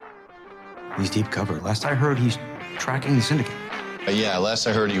He's deep cover. Last I heard, he's tracking the syndicate. Yeah, last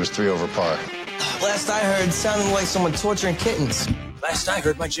I heard he was 3 over par. Last I heard, it sounded like someone torturing kittens. Last I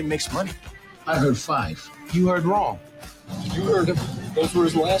heard, my gym makes money. I heard 5. You heard wrong. You heard him. Those were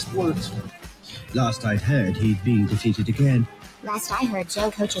his last words. Last I'd heard, he'd been defeated again. Last I heard,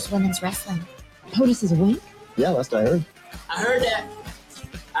 Joe coaches women's wrestling. POTUS is a win? Yeah, last I heard. I heard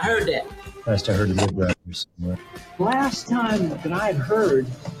that. Last I heard, he lived around here somewhere. Last time that I'd heard,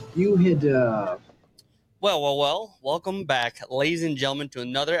 you had, Well. Welcome back, ladies and gentlemen, to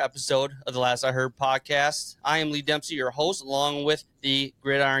another episode of the Last I Heard podcast. I am Lee Dempsey, your host, along with the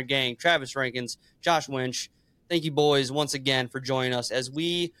Gridiron Gang, Travis Rankins, Josh Winch. Thank you, boys, once again for joining us as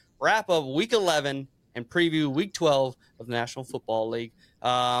we wrap up Week 11 and preview Week 12 of the National Football League.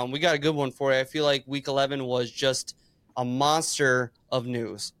 We got a good one for you. I feel like Week 11 was just a monster of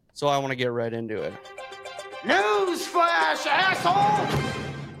news, so I want to get right into it. Newsflash, asshole!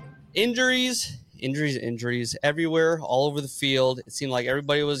 Injuries everywhere, all over the field. It seemed like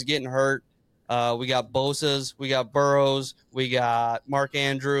everybody was getting hurt. We got Bosa's, we got Burrows, we got Mark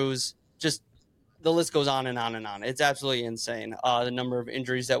Andrews. Just the list goes on and on and on. It's absolutely insane, the number of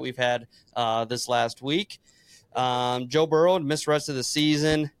injuries that we've had this last week. Joe Burrow missed the rest of the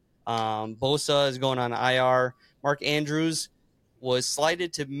season. Bosa is going on IR. Mark Andrews was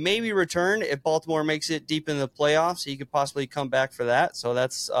slated to maybe return if Baltimore makes it deep in the playoffs. He could possibly come back for that. So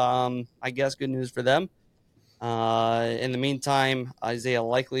that's, I guess, good news for them. In the meantime, Isaiah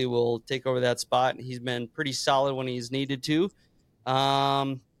Likely will take over that spot. He's been pretty solid when he's needed to.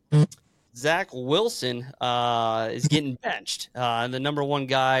 Zach Wilson is getting benched. The number one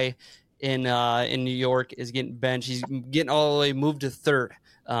guy in New York is getting benched. He's getting all the way moved to third.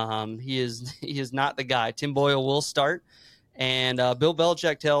 He is not the guy. Tim Boyle will start. And Bill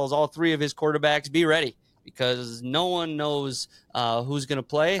Belichick tells all three of his quarterbacks, be ready, because no one knows who's going to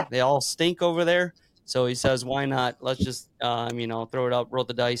play. They all stink over there. So he says, why not? Let's just, throw it up, roll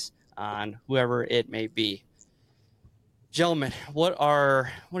the dice on whoever it may be. Gentlemen, what are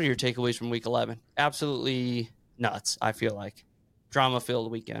your takeaways from Week 11? Absolutely nuts, I feel like.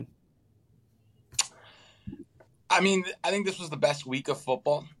 Drama-filled weekend. I mean, I think this was the best week of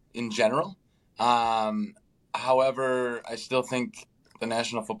football in general. However, I still think the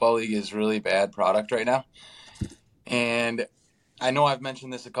National Football League is really a bad product right now. And I know I've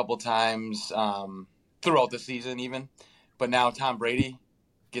mentioned this a couple times throughout the season even, but now Tom Brady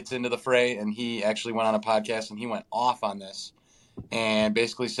gets into the fray, and he actually went on a podcast and he went off on this and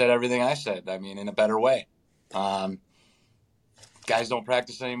basically said everything I said, I mean, in a better way. Guys don't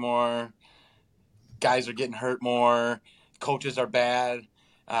practice anymore. Guys are getting hurt more. Coaches are bad.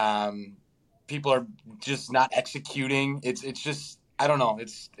 People are just not executing. It's just, I don't know.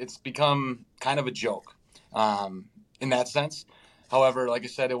 It's become kind of a joke in that sense. However, like I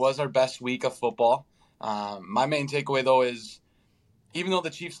said, it was our best week of football. My main takeaway, though, is even though the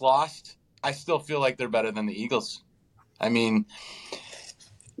Chiefs lost, I still feel like they're better than the Eagles. I mean,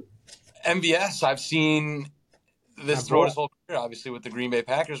 MVS, I've seen this throughout his whole career, obviously, with the Green Bay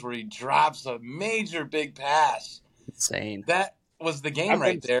Packers, where he drops a major big pass. Insane. That was the game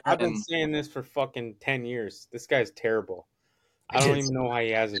there. I've been saying this for fucking 10 years. This guy's terrible. I don't even know how he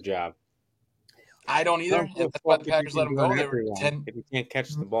has a job. I don't either. That's why the Packers let him go. They were 10. If he can't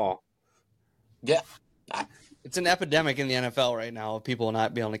catch the ball. Yeah. It's an epidemic in the NFL right now of people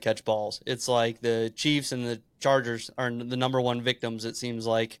not being able to catch balls. It's like the Chiefs and the Chargers are the number one victims, it seems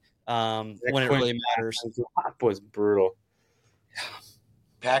like, when it really matters. That was brutal.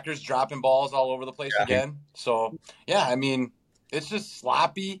 Packers dropping balls all over the place again. So, yeah, I mean, it's just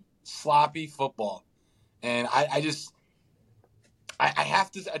sloppy football. And I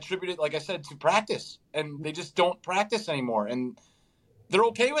have to attribute it, like I said, to practice. And they just don't practice anymore. And they're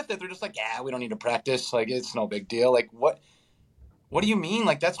okay with it. They're just like, yeah, we don't need to practice. Like, it's no big deal. Like, what do you mean?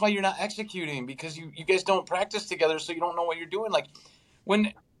 Like, that's why you're not executing, because you guys don't practice together, so you don't know what you're doing. Like,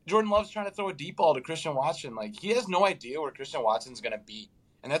 when Jordan Love's trying to throw a deep ball to Christian Watson, like, he has no idea where Christian Watson's going to be.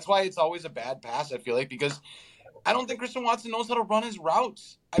 And that's why it's always a bad pass, I feel like, because I don't think Christian Watson knows how to run his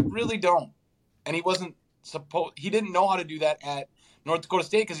routes. I really don't. And he didn't know how to do that at North Dakota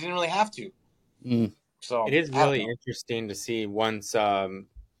State because he didn't really have to. So it is really interesting to see once,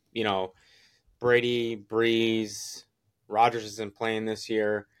 Brady, Breeze, Rodgers isn't playing this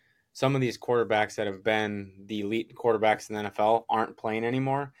year. Some of these quarterbacks that have been the elite quarterbacks in the NFL aren't playing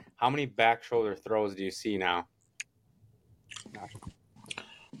anymore. How many back shoulder throws do you see now?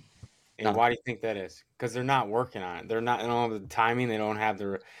 And why do you think that is? Because they're not working on it. They don't have the timing. They don't have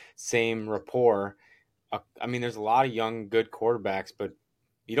the same rapport. I mean, there's a lot of young, good quarterbacks, but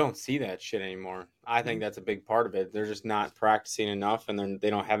you don't see that shit anymore. I think that's a big part of it. They're just not practicing enough, and then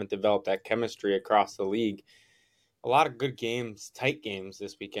haven't developed that chemistry across the league. A lot of good games, tight games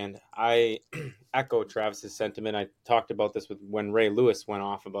this weekend. I echo Travis's sentiment. I talked about this when Ray Lewis went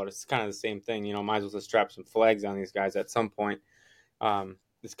off about it. It's kind of the same thing. Might as well just strap some flags on these guys at some point.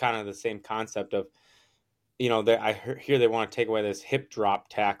 It's kind of the same concept of, I hear they want to take away this hip drop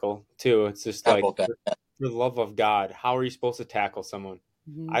tackle too. It's just like, for the love of God, how are you supposed to tackle someone?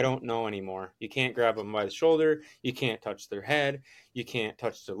 I don't know anymore. You can't grab them by the shoulder. You can't touch their head. You can't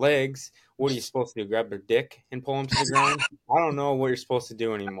touch their legs. What are you supposed to do? Grab their dick and pull them to the ground? I don't know what you're supposed to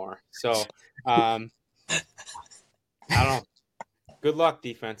do anymore. So, I don't know. Good luck,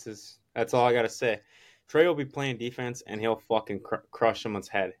 defenses. That's all I got to say. Trey will be playing defense, and he'll fucking crush someone's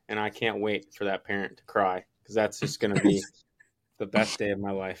head. And I can't wait for that parent to cry, because that's just going to be the best day of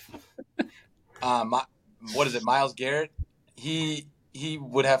my life. What is it, Myles Garrett? He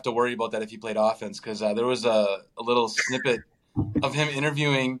would have to worry about that if he played offense, because there was a little snippet of him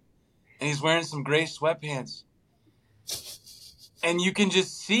interviewing, and he's wearing some gray sweatpants. And you can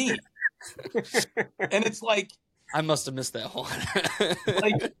just see. And it's like... I must have missed that one.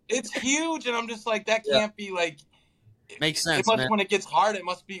 Like, it's huge, and I'm just like, that can't be like... Makes sense, man. man. When it gets hard, it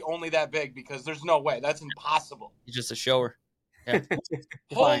must be only that big, because there's no way. That's impossible. He's just a shower. Yeah.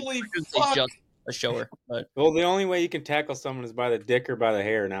 Holy fuck! Just a shower. But well, the only way you can tackle someone is by the dick or by the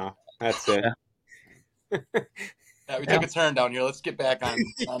hair now. That's it. We took a turn down here. Let's get back on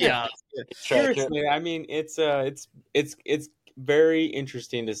yeah. Seriously, I mean, it's very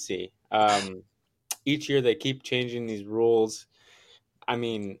interesting to see. Each year they keep changing these rules. I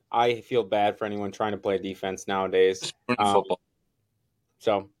mean, I feel bad for anyone trying to play defense nowadays. Football.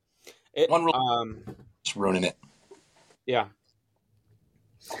 So, one rule, just ruining it. Yeah.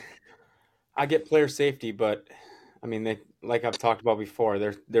 I get player safety, but I mean, they, like I've talked about before,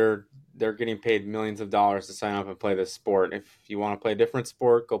 they're getting paid millions of dollars to sign up and play this sport. If you want to play a different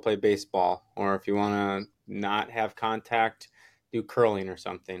sport, go play baseball, or if you want to not have contact, do curling or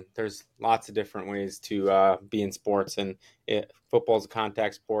something. There's lots of different ways to be in sports, and football's a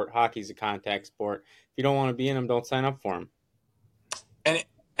contact sport, hockey's a contact sport. If you don't want to be in them, don't sign up for them.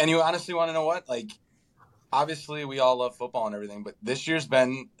 And you honestly want to know what? Like, obviously, we all love football and everything, but this year's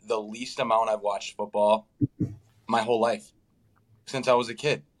been the least amount I've watched football my whole life since I was a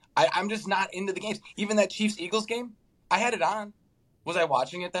kid. I'm just not into the games. Even that Chiefs-Eagles game, I had it on. Was I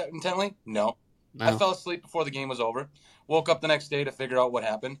watching it that intently? No. I fell asleep before the game was over. Woke up the next day to figure out what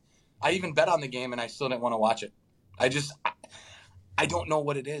happened. I even bet on the game, and I still didn't want to watch it. I don't know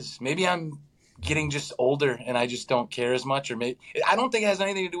what it is. Maybe I'm getting just older, and I just don't care as much. Or maybe I don't think it has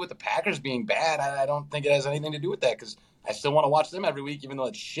anything to do with the Packers being bad. I don't think it has anything to do with that, because I still want to watch them every week, even though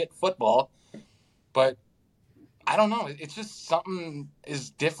it's shit football. But I don't know. It's just something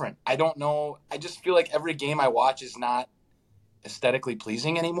is different. I don't know. I just feel like every game I watch is not aesthetically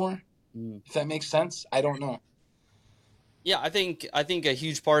pleasing anymore. If that makes sense. I don't know. Yeah, I think a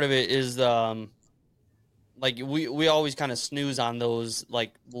huge part of it is like we always kind of snooze on those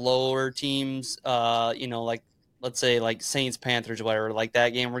like lower teams, like let's say like Saints, Panthers, or whatever, like that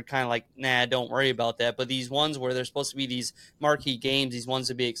game. We're kind of like, nah, don't worry about that. But these ones where they're supposed to be these marquee games, these ones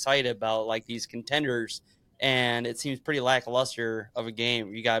to be excited about, like these contenders, and it seems pretty lackluster of a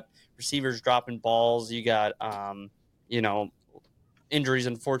game. You got receivers dropping balls. You got, injuries,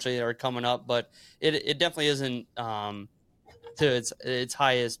 unfortunately, that are coming up. But it definitely isn't to its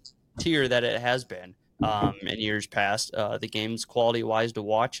highest tier that it has been in years past. The game's quality-wise to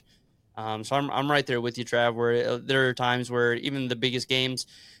watch. So I'm right there with you, Trav, where there are times where even the biggest games,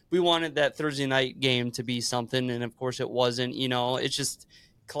 we wanted that Thursday night game to be something, and of course it wasn't. It's just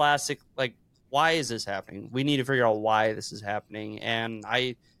classic, like, why is this happening? We need to figure out why this is happening. And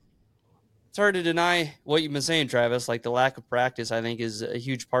it's hard to deny what you've been saying, Travis. Like, the lack of practice, I think, is a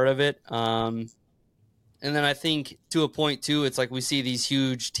huge part of it. And then I think to a point too, it's like we see these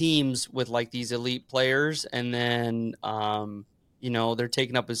huge teams with like these elite players, and then they're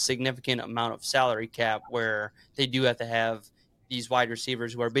taking up a significant amount of salary cap where they do have to have these wide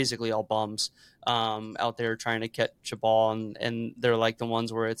receivers who are basically all bums out there trying to catch a ball, and they're like the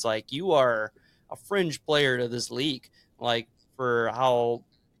ones where it's like, you are a fringe player to this league, like for how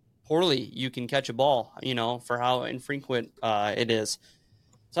poorly you can catch a ball, for how infrequent it is.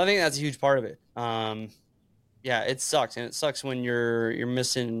 So I think that's a huge part of it. Yeah, it sucks, and it sucks when you're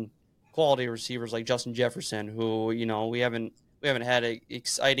missing quality receivers like Justin Jefferson, who we haven't had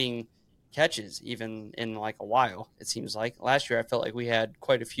exciting catches even in like a while. It seems like last year I felt like we had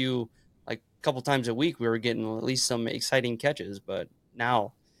quite a few, like a couple times a week we were getting at least some exciting catches, but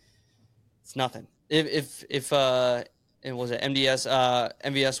now it's nothing. If and was it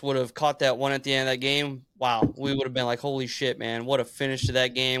MVS would have caught that one at the end of that game, wow, we would have been like, holy shit, man, what a finish to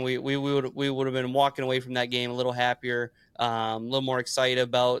that game. We would have been walking away from that game a little happier, a little more excited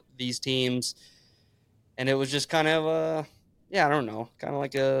about these teams. And it was just kind of I don't know, kind of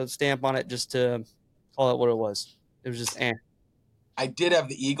like a stamp on it just to call it what it was. It was just I did have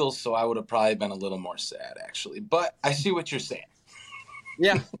the Eagles, so I would have probably been a little more sad, actually. But I see what you're saying.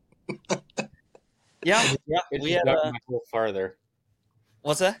 Yeah. Yeah. We dug my hole farther.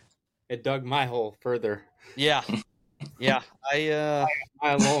 What's that? It dug my hole further. Yeah. Yeah.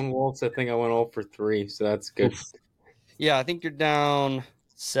 My lone wolves, I think I went 0 for 3, so that's good. Yeah, I think you're down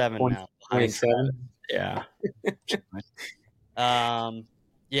 7 now. 27? Yeah.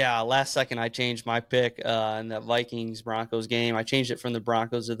 Yeah, last second I changed my pick in the Vikings-Broncos game. I changed it from the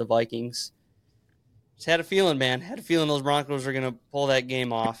Broncos to the Vikings. Just had a feeling, man. Had a feeling those Broncos were going to pull that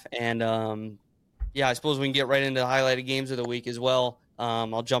game off. And, I suppose we can get right into the highlighted games of the week as well.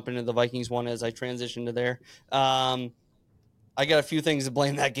 I'll jump into the Vikings one as I transition to there. I got a few things to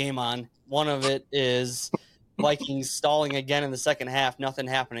blame that game on. One of it is Vikings stalling again in the second half, nothing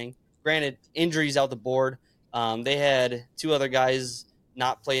happening. Granted, injuries out the board. They had 2 other guys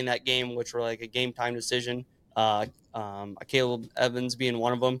not playing that game, which were like a game time decision. Caleb Evans being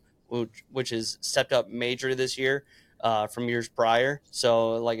one of them, which has stepped up major this year from years prior.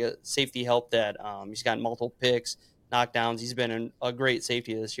 So like a safety help that he's gotten multiple picks, knockdowns. He's been a great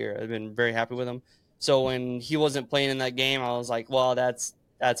safety this year. I've been very happy with him. So when he wasn't playing in that game, I was like, well, that's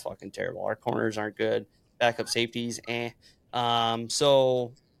fucking terrible. Our corners aren't good. Backup safeties,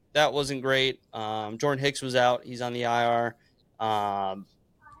 so that wasn't great. Jordan Hicks was out. He's on the IR.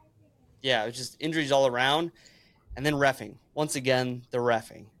 It was just injuries all around. And then reffing. Once again, the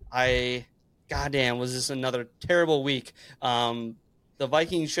reffing. Goddamn, was this another terrible week. The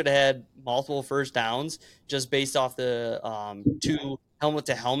Vikings should have had multiple first downs just based off the 2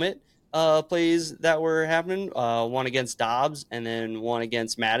 helmet-to-helmet plays that were happening. One against Dobbs and then one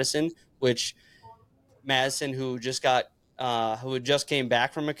against Madison, which Madison, who just came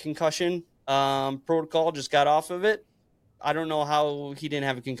back from a concussion protocol, just got off of it. I don't know how he didn't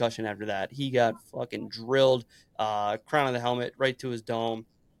have a concussion after that. He got fucking drilled, crown of the helmet right to his dome.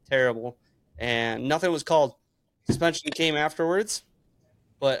 Terrible. And nothing was called. Suspension came afterwards,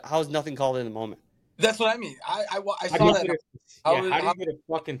 but how was nothing called in the moment? That's what I mean. I saw that. How do you get a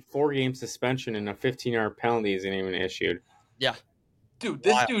fucking 4-game suspension and a 15-yard penalty isn't even issued? Yeah. Dude,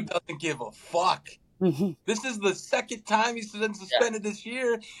 this dude doesn't give a fuck. This is the second time he's been suspended this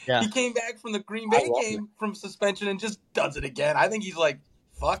year. Yeah. He came back from the Green Bay game from suspension and just does it again. I think he's like,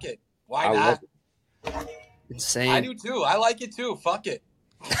 fuck it. Why not? Insane. I do too. I like it too. Fuck it.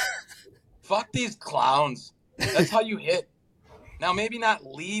 Fuck these clowns. That's how you hit. Now, maybe not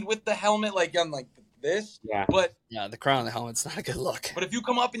lead with the helmet like on like this. Yeah. But the crown of the helmet's not a good look. But if you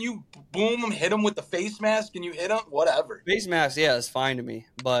come up and you boom him, hit him with the face mask and you hit him, whatever. Face mask, is fine to me.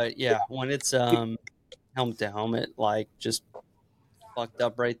 But when it's helmet to helmet, like just fucked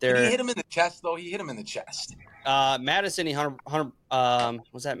up right there. Did he hit him in the chest though? He hit him in the chest. Madison, he 100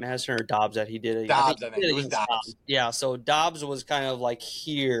 was that Madison or Dobbs that he did it? Dobbs, I think. It was Dobbs. Yeah, so Dobbs was kind of like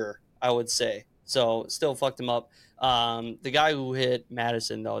here, I would say. So still fucked him up. The guy who hit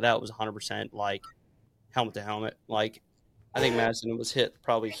Madison though, that was 100% like helmet to helmet. Like I think Madison was hit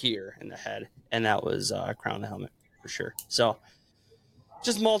probably here in the head, and that was crown of the helmet for sure. So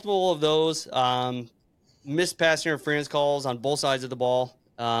just multiple of those. Missed pass interference calls on both sides of the ball.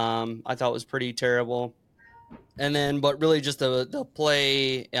 I thought was pretty terrible. And then, but really just the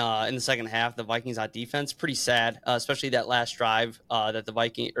play in the second half, the Vikings on defense, pretty sad, especially that last drive that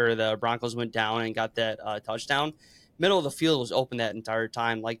the Broncos went down and got that touchdown. Middle of the field was open that entire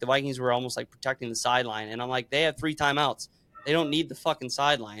time. Like the Vikings were almost like protecting the sideline. And I'm like, they have 3 timeouts. They don't need the fucking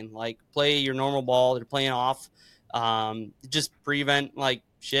sideline. Like play your normal ball. They're playing off. Just prevent like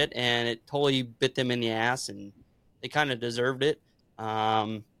shit, and it totally bit them in the ass, and they kind of deserved it.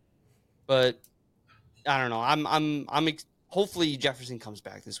 But I don't know. I'm hopefully Jefferson comes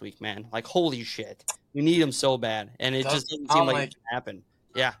back this week, man. Like holy shit, we need him so bad, and it just doesn't seem like it's gonna happen.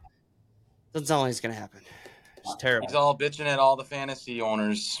 Yeah, doesn't sound like it's gonna happen. It's terrible. He's all bitching at all the fantasy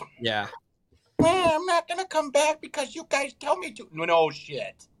owners. Yeah. Man, I'm not gonna come back because you guys tell me to. No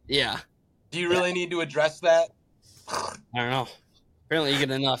shit. Yeah. Do you really need to address that? I don't know. Apparently, you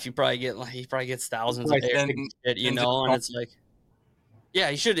get enough. He probably gets thousands of shit, and it's like, yeah,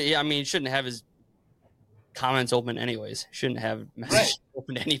 he should. I mean, he shouldn't have his comments open anyways. Shouldn't have messages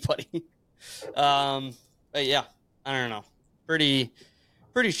open to anybody. But yeah, I don't know. Pretty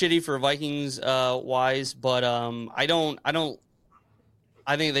shitty for Vikings wise, but I don't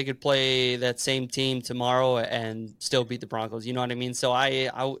I think they could play that same team tomorrow and still beat the Broncos. You know what I mean? So I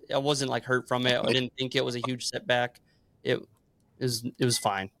wasn't like hurt from it. I didn't think it was a huge setback. It was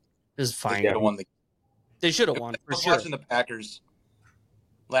fine. It was fine. They should have won for sure. Watching the Packers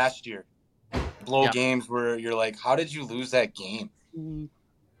last year blow games where you're like, how did you lose that game?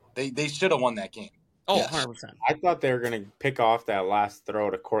 They should have won that game. Oh, Yes. 100%. I thought they were going to pick off that last throw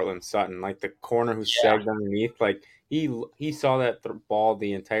to Cortland Sutton, like the corner who sagged underneath. Like he saw that ball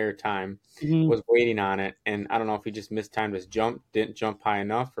the entire time, was waiting on it, and I don't know if he just mistimed his jump, didn't jump high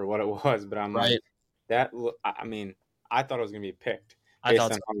enough, or what it was. But I'm like, that. I mean, I thought it was going to be picked based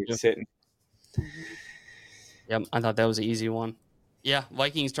on how he was sitting. Yep, I thought that was an easy one. Yeah,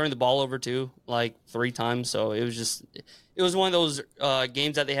 Vikings turned the ball over too, like 3 times. So it was one of those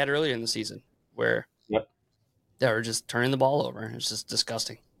games that they had earlier in the season where they were just turning the ball over. It's just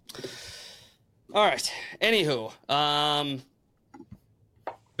disgusting. All right. Anywho,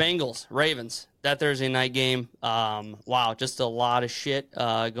 Bengals, Ravens, that Thursday night game. Wow, just a lot of shit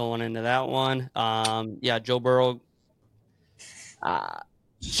going into that one. Joe Burrow.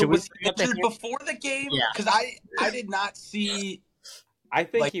 So was he injured before the game? Because I did not see. I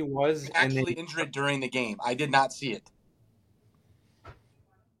think he was actually injured during the game. I did not see it.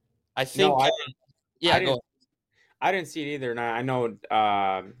 I think. No, I didn't see it either. And I know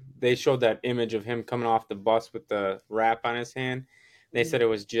they showed that image of him coming off the bus with the wrap on his hand. They said it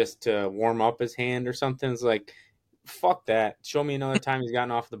was just to warm up his hand or something. It's like, fuck that. Show me another time he's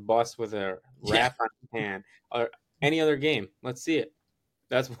gotten off the bus with a wrap on his hand. Or any other game. Let's see it.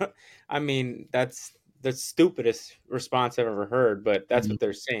 That's what I mean. That's the stupidest response I've ever heard, but that's what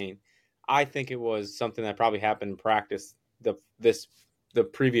they're saying. I think it was something that probably happened in practice the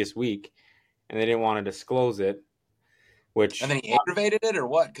previous week, and they didn't want to disclose it. And then he aggravated it or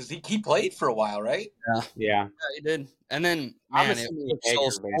what? Because he played for a while, right? Yeah, he did. And then, man, it looked so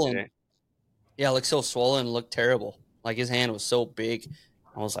swollen. Yeah, it looked so swollen, looked terrible. Like his hand was so big.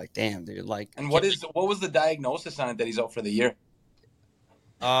 I was like, damn, dude. Like, and what was the diagnosis on it that he's out for the year?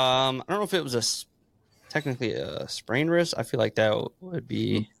 I don't know if it was technically a sprained wrist. I feel like that would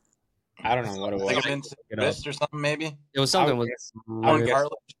be. I don't know what it was. Ligament wrist or something, maybe. It was something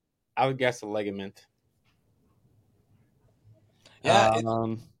I would guess a ligament. Yeah.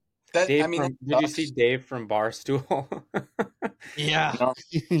 Did you see Dave from Barstool? Yeah.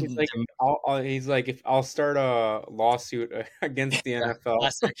 He's like, if I'll start a lawsuit against the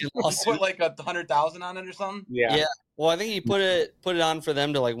NFL. Put like 100,000 on it or something. Yeah. Well, I think he put it on for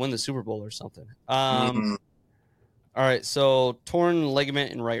them to like win the Super Bowl or something. All right. So torn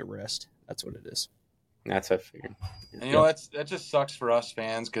ligament in right wrist. That's what it is. That's what I figured. And that just sucks for us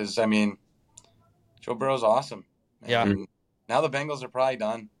fans because I mean, Joe Burrow's awesome. And now the Bengals are probably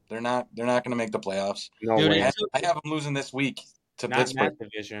done. They're not going to make the playoffs. No way. I have them losing this week to Pittsburgh.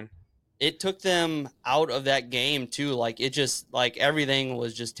 Division. It took them out of that game too. Like it just like everything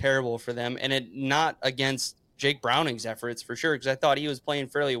was just terrible for them, and it not against Jake Browning's efforts for sure because I thought he was playing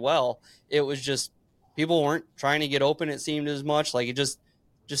fairly well. It was just people weren't trying to get open. It seemed as much like it just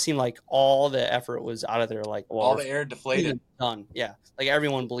seemed like all the effort was out of there. Like all the air deflated. Done. Yeah, like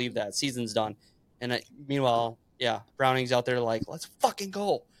everyone believed that season's done, and meanwhile. Yeah, Browning's out there like, let's fucking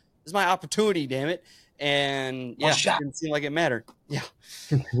go. This is my opportunity, damn it. And it didn't seem like it mattered. Yeah.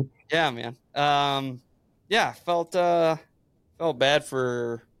 Yeah, man. Felt bad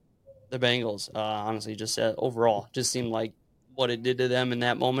for the Bengals. Honestly, just overall, just seemed like what it did to them in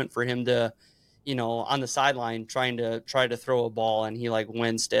that moment for him to, on the sideline try to throw a ball and he like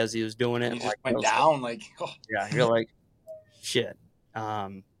winced as he was doing it. He just went down like, oh. Yeah, you're like, shit.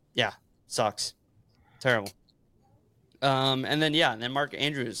 Sucks. Terrible. And then Mark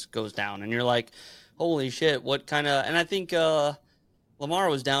Andrews goes down, and you're like, holy shit, what kind of – and I think Lamar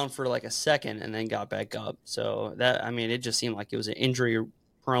was down for like a second and then got back up. So, it just seemed like it was an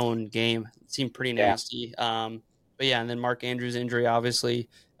injury-prone game. It seemed pretty nasty. And then Mark Andrews' injury obviously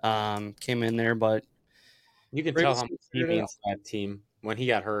came in there, but – you can tell how much he means to that team. When he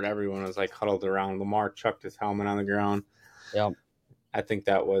got hurt, everyone was like huddled around. Lamar chucked his helmet on the ground. Yeah. I think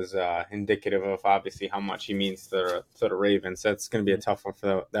that was indicative of obviously how much he means to the Ravens. That's going to be a tough one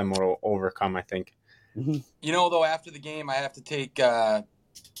for them to overcome, I think. Though, after the game, I have to take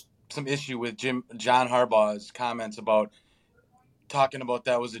some issue with John Harbaugh's comments about talking about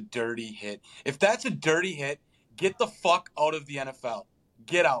that was a dirty hit. If that's a dirty hit, get the fuck out of the NFL.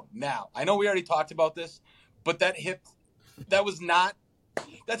 Get out now. I know we already talked about this, but that hit,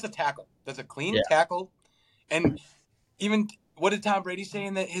 that's a tackle. That's a clean tackle. And even – what did Tom Brady say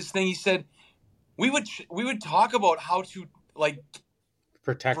in his thing? He said, we would talk about how to like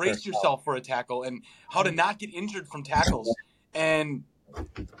protect brace yourself for a tackle and how to not get injured from tackles. And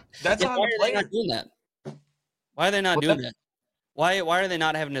That's on why the are they player. not doing that? Why are they not doing that? Why are they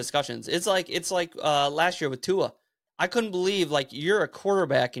not having discussions? It's like last year with Tua. I couldn't believe like you're a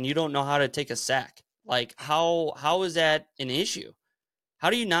quarterback and you don't know how to take a sack. Like how is that an issue? How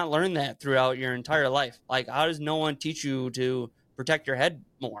do you not learn that throughout your entire life? Like how does no one teach you to protect your head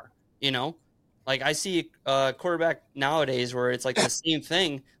more? You know, like I see a quarterback nowadays where it's like the same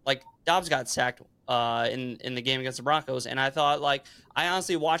thing. Like Dobbs got sacked in the game against the Broncos, and I thought like I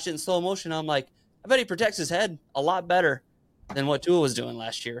honestly watched it in slow motion. I'm like, I bet he protects his head a lot better than what Tua was doing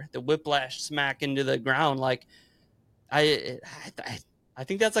last year. The whiplash smack into the ground, like I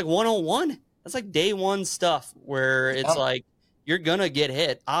think that's like 101. That's like day one stuff where it's like you're gonna get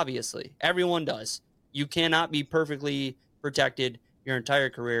hit. Obviously, everyone does. You cannot be perfectly protected your entire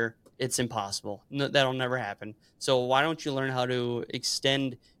career. It's impossible. No, that'll never happen. So why don't you learn how to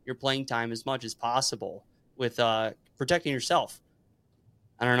extend your playing time as much as possible with protecting yourself?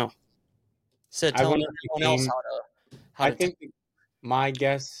 I don't know. Said telling everyone else how to. I think my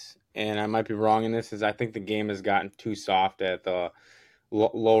guess, and I might be wrong in this, is I think the game has gotten too soft at the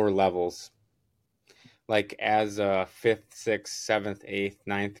lower levels. Like as a 5th, 6th, 7th, 8th,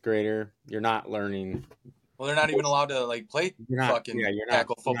 9th grader, you're not learning. Well, they're not even allowed to like play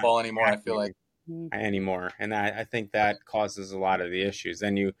tackle football anymore. I feel like anymore, and I think that causes a lot of the issues.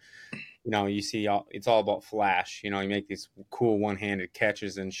 Then you see it's all about flash. You make these cool one-handed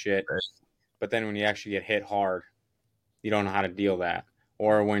catches and shit, but then when you actually get hit hard, you don't know how to deal that.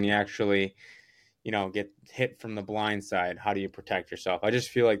 Or when you actually, get hit from the blind side, how do you protect yourself? I just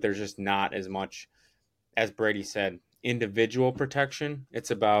feel like there's just not as much, as Brady said, individual protection.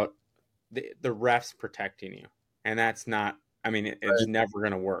 It's about the refs protecting you. And that's not, it's never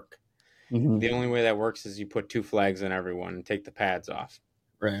going to work. Mm-hmm. The only way that works is you put 2 flags on everyone and take the pads off.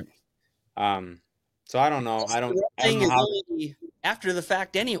 Right. So I don't know. I don't know how... after the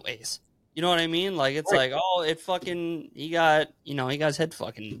fact anyways. You know what I mean? Like it's like, oh, he got his head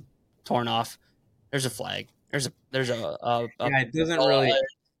fucking torn off. There's a flag. There's a it doesn't really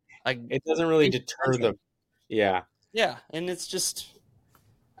it doesn't really deter the Yeah, and it's just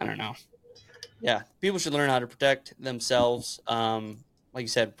I don't know. Yeah, people should learn how to protect themselves. Like you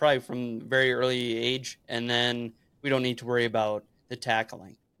said, probably from very early age, and then we don't need to worry about the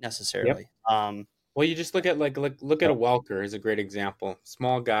tackling necessarily. Yep. Well, you just look at look at a Welker is a great example.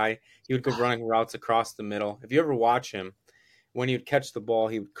 Small guy, he would go running routes across the middle. If you ever watch him, when he would catch the ball,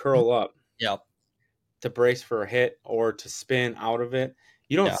 he would curl up. Yep. To brace for a hit or to spin out of it.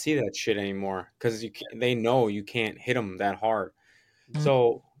 You don't see that shit anymore because they know you can't hit them that hard. Mm-hmm.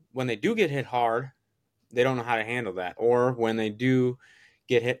 So when they do get hit hard, they don't know how to handle that. Or when they do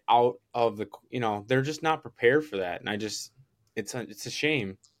get hit out of the, they're just not prepared for that. And it's a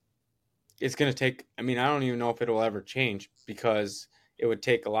shame. It's going to take, I don't even know if it will ever change because it would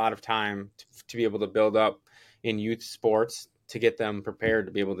take a lot of time to be able to build up in youth sports to get them prepared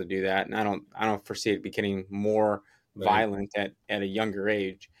to be able to do that. And I don't foresee it becoming more violent at a younger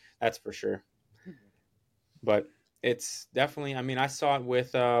age. That's for sure. But it's definitely, I saw it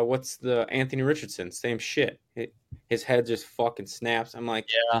with, what's the Anthony Richardson, same shit. His head just fucking snaps. I'm like,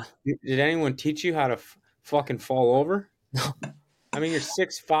 yeah. Did anyone teach you how to fucking fall over? You're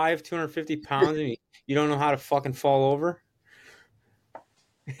 6'5", 250 pounds, and you don't know how to fucking fall over?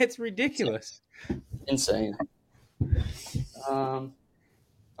 It's ridiculous. Insane. All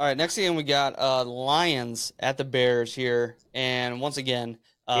right, next game we got Lions at the Bears here. And once again,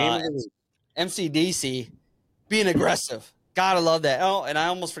 MCDC being aggressive. Gotta love that. Oh, and I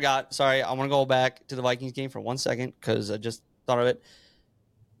almost forgot. Sorry, I want to go back to the Vikings game for 1 second because I just thought of it.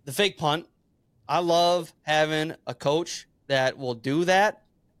 The fake punt. I love having a coach that will do that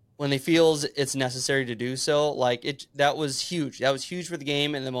when they feels it's necessary to do so. That was huge. That was huge for the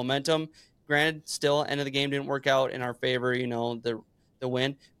game and the momentum. Granted, still end of the game didn't work out in our favor, the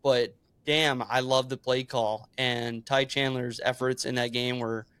win. But damn, I love the play call. And Ty Chandler's efforts in that game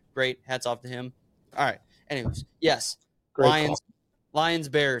were great. Hats off to him. All right. Anyways, yes. Lions,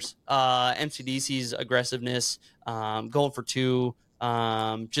 Bears, MCDC's aggressiveness, going for 2.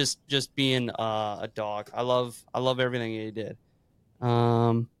 Just being a dog. I love everything he did.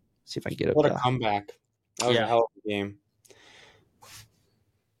 See if I can get it. What a comeback! That was a hell of a game.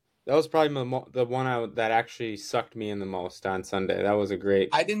 That was probably the one that actually sucked me in the most on Sunday. That was a great.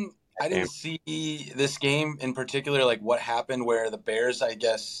 I didn't see this game in particular. Like what happened where the Bears, I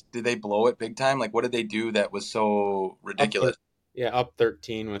guess, did they blow it big time? Like what did they do that was so ridiculous? Up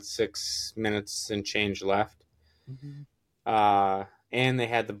 13 with 6 minutes and change left. Mm-hmm. And they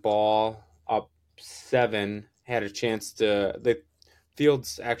had the ball up 7, had a chance the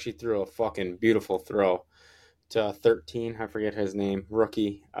Fields actually threw a fucking beautiful throw 13. I forget his name.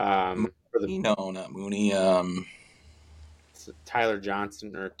 Rookie. No, not Mooney. Tyler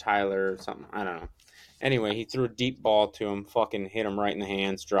Johnson or Tyler something. I don't know. Anyway, he threw a deep ball to him, fucking hit him right in the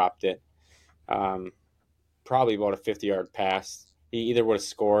hands, dropped it. Probably about a 50-yard pass. He either would have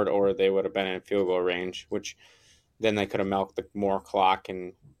scored or they would have been in field goal range, which then they could have milked the more clock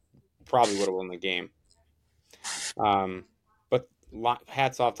and probably would have won the game. But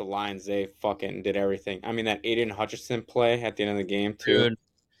hats off to Lions. They fucking did everything. I mean, that Aiden Hutchinson play at the end of the game, too. Dude,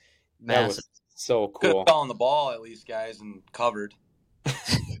 that was so Could cool. have fell on the ball at least, guys, and covered.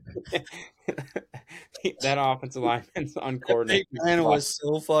 That offensive lineman's uncoordinated. Man was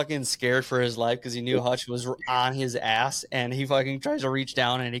so fucking scared for his life because he knew Hutch was on his ass, and he fucking tries to reach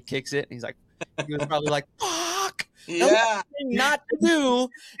down and he kicks it. And he's like, he was probably like, "Fuck, Yeah, not to do."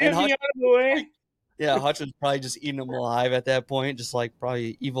 And Get me Hutch, out of the way. yeah, Hutch was probably just eating him alive at that point, just like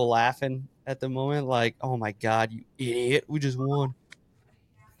probably evil laughing at the moment, like, "Oh my god, you idiot, we just won."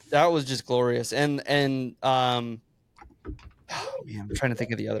 That was just glorious, and oh, man, I'm trying to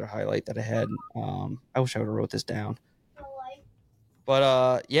think of the other highlight that I had. I wish I would have wrote this down.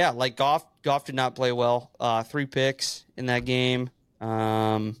 But yeah, like Goff did not play well. 3 picks in that game.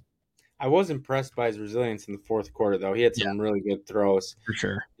 I was impressed by his resilience in the fourth quarter, though. He had some really good throws. For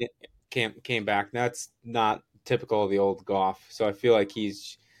sure. It came back. That's not typical of the old Goff. So I feel like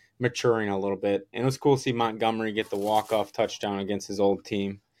he's maturing a little bit. And it was cool to see Montgomery get the walk-off touchdown against his old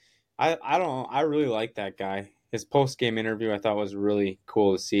team. I really like that guy. His post-game interview I thought was really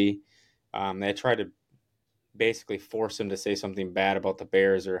cool to see. They tried to basically force him to say something bad about the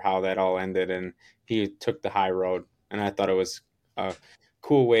Bears or how that all ended, and he took the high road. And I thought it was a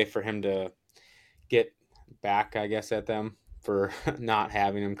cool way for him to get back, I guess, at them for not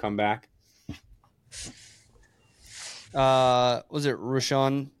having him come back. Was it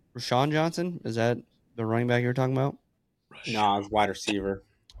Rashawn Johnson? Is that the running back you were talking about? No, it's wide receiver.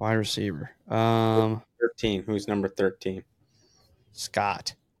 Wide receiver. 13. Who's number 13?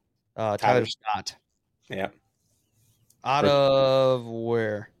 Scott. Tyler Scott. Yep. Out of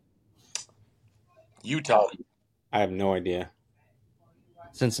where? Utah. I have no idea.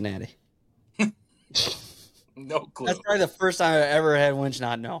 Cincinnati. No clue. That's probably the first time I ever had Winch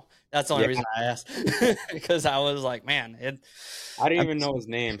not know. That's the only reason I asked. Because I was like, man. I didn't even know his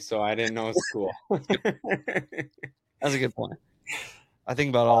name, so I didn't know his school. That's a good point. I think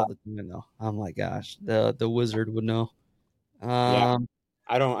about all the time, though. I'm like, gosh, the wizard would know. Yeah.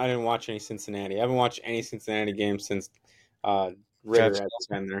 I didn't watch any Cincinnati. I haven't watched any Cincinnati games since Ritter has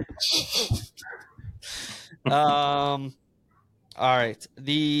been there. All right.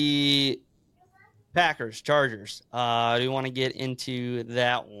 The Packers, Chargers. Do you want to get into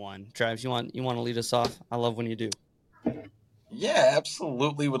that one? Travis, you want to lead us off? I love when you do. Yeah,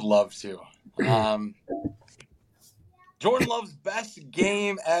 absolutely would love to. Jordan Love's best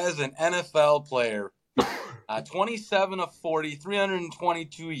game as an NFL player. 27 of 40,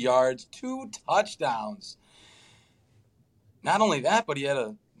 322 yards, 2 touchdowns. Not only that, but he had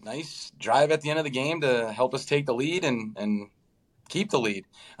a nice drive at the end of the game to help us take the lead and keep the lead.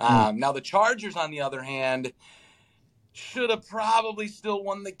 Now, the Chargers, on the other hand, should have probably still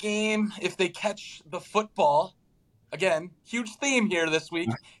won the game if they catch the football. Again, huge theme here this week.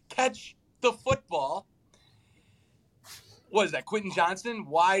 Catch the football. What is that? Quentin Johnson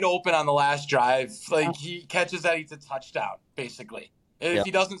wide open on the last drive. Like he catches that, it's a touchdown, basically. If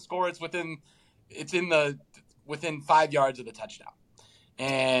he doesn't score, it's within 5 yards of the touchdown.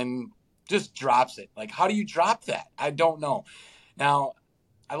 And just drops it. Like, how do you drop that? I don't know. Now,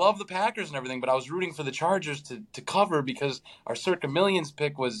 I love the Packers and everything, but I was rooting for the Chargers to cover because our Circa Millions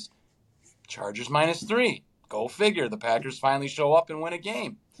pick was Chargers -3. Go figure. The Packers finally show up and win a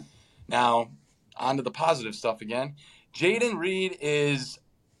game. Now, on to the positive stuff again. Jayden Reed is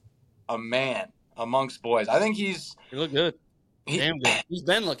a man amongst boys. I think he looked good. Damn good. He's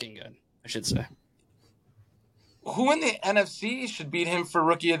been looking good, I should say. Who in the NFC should beat him for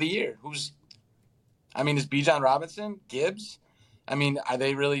Rookie of the Year? Is Bijan Robinson? Gibbs? Are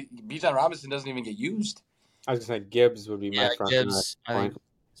they really? Bijan Robinson doesn't even get used. I was going to say Gibbs would be my front. Gibbs, I think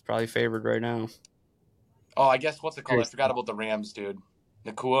he's probably favored right now. Oh, I guess what's it called? I forgot about the Rams, dude.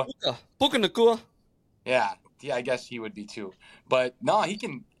 Nakua? Puka Nakua. Yeah, I guess he would be too. But no, he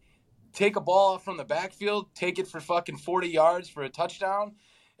can take a ball from the backfield, take it for fucking 40 yards for a touchdown,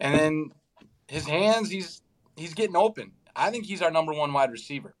 and then his hands, he's getting open. I think he's our number one wide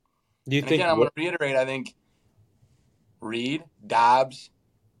receiver. I'm going to reiterate, I think Reed, Dobbs,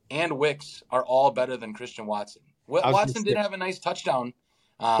 and Wicks are all better than Christian Watson. Watson did have a nice touchdown.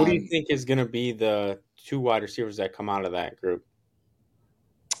 Who do you think is going to be the 2 wide receivers that come out of that group?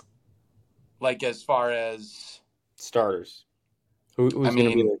 Like as far as starters. Who's going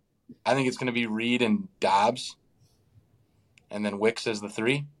to be I think it's going to be Reed and Dobbs, and then Wicks as the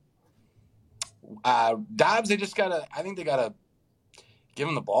 3. Dobbs, they gotta give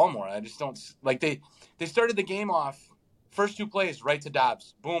him the ball more. I just don't like they started the game off first 2 plays right to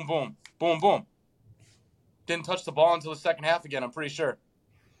Dobbs, boom, boom, boom, boom. Didn't touch the ball until the second half again. I'm pretty sure.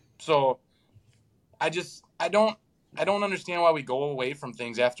 So I don't understand why we go away from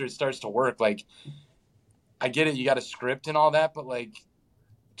things after it starts to work. Like, I get it, you got a script and all that, but like,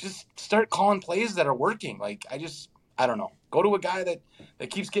 just start calling plays that are working. Like, I don't know. Go to a guy that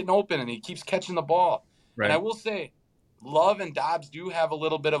keeps getting open and he keeps catching the ball. Right. And I will say, Love and Dobbs do have a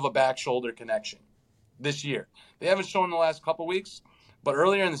little bit of a back-shoulder connection this year. They haven't shown in the last couple weeks, but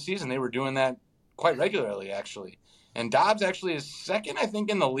earlier in the season they were doing that quite regularly, actually. And Dobbs actually is second, I think,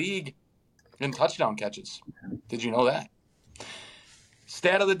 in the league in touchdown catches. Did you know that?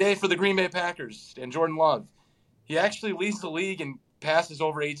 Stat of the day for the Green Bay Packers and Jordan Love. He actually leads the league in passes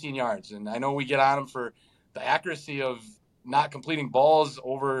over 18 yards. And I know we get on him for the accuracy of not completing balls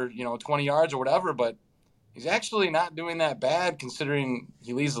over, 20 yards or whatever, but he's actually not doing that bad considering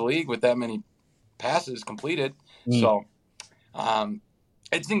he leads the league with that many passes completed. So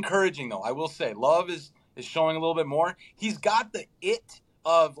it's encouraging, though. I will say Love is showing a little bit more. He's got the it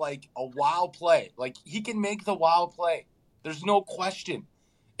of like a wow play. Like, he can make the wow play. There's no question.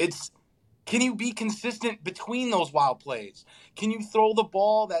 Can you be consistent between those wow plays? Can you throw the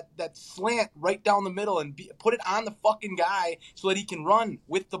ball that slant right down the middle and put it on the fucking guy so that he can run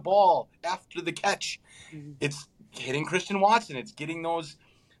with the ball after the catch? Mm-hmm. It's hitting Christian Watson. It's getting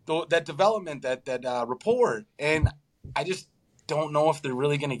that development, that rapport. And I just don't know if they're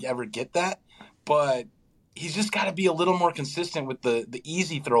really going to ever get that. But he's just got to be a little more consistent with the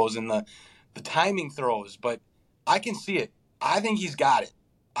easy throws and the timing throws. But I can see it. I think he's got it.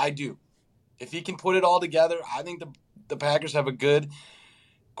 I do. If he can put it all together, I think the Packers have a good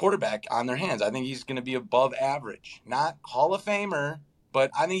quarterback on their hands. I think he's going to be above average. Not Hall of Famer,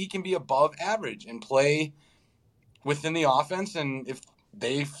 but I think he can be above average and play within the offense. And if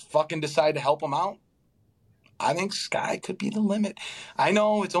they fucking decide to help him out, I think sky could be the limit. I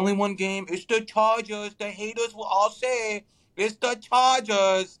know it's only one game. It's the Chargers. The haters will all say, it's the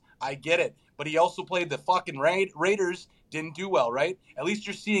Chargers. I get it. But he also played the fucking Raiders. Didn't do well, right? At least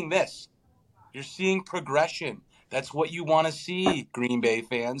you're seeing this. You're seeing progression. That's what you want to see, Green Bay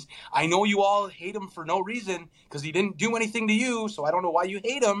fans. I know you all hate him for no reason because he didn't do anything to you, so I don't know why you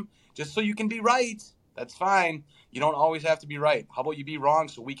hate him, just so you can be right. That's fine. You don't always have to be right. How about you be wrong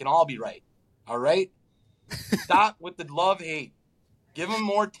so we can all be right? All right? Stop with the love-hate. Give him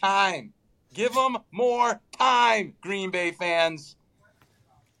more time. Give him more time, Green Bay fans.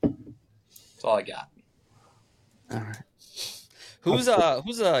 That's all I got. All right. Who's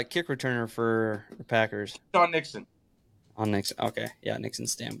a kick returner for the Packers? Sean Nixon. On Nixon. Okay. Yeah,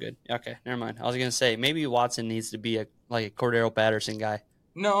 Nixon's damn good. Okay, never mind. I was gonna say maybe Watson needs to be a Cordero Patterson guy.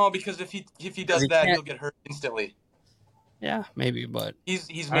 No, because if he does that, he'll get hurt instantly. Yeah, maybe, but he's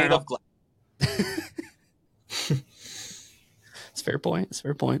made of glass. It's a fair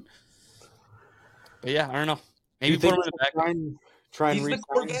point. But yeah, I don't know. Maybe put him in the back. Try he's the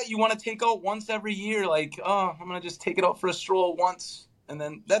quarterback you want to take out once every year. Like, I'm going to just take it out for a stroll once, and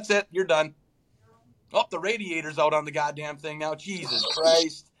then that's it. You're done. Oh, the radiator's out on the goddamn thing now. Jesus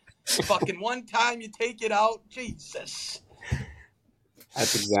Christ. Fucking one time you take it out. Jesus.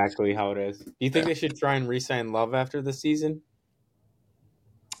 That's exactly how it is. Do you think they should try and re-sign Love after the season?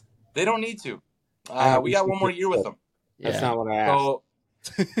 They don't need to. We got one more year with them. That's not what I asked. So,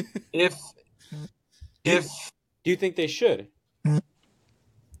 if do you think they should?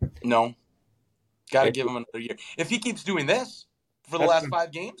 No. Got to give him another year. If he keeps doing this for the last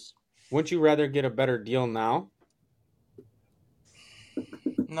 5 games. Wouldn't you rather get a better deal now?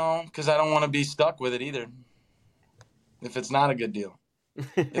 No, because I don't want to be stuck with it either. If it's not a good deal.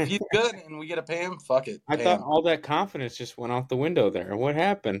 If he's good and we get to pay him, fuck it. I thought all that confidence just went out the window there. What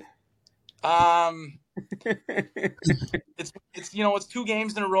happened? It's 2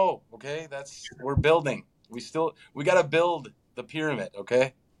 games in a row, okay? We're building. We got to build the pyramid,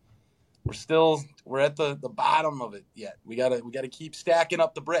 okay? We're at the bottom of it yet. We gotta keep stacking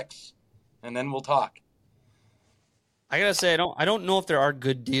up the bricks, and then we'll talk. I gotta say, I don't know if there are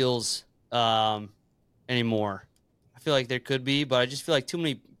good deals anymore. I feel like there could be, but I just feel like too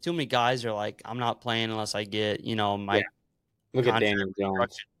many guys are like, I'm not playing unless I get my. Yeah. Look at Daniel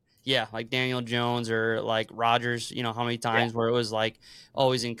Jones. Yeah, like Daniel Jones or like Rodgers. How many times where it was like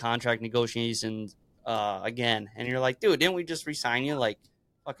always in contract negotiations again, and you're like, dude, didn't we just re-sign you like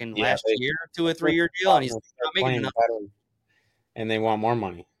fucking last year to a 3-year deal? And he's not making enough. And they want more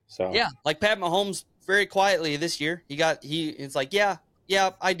money. So Yeah, like Pat Mahomes very quietly this year. It's like, yeah,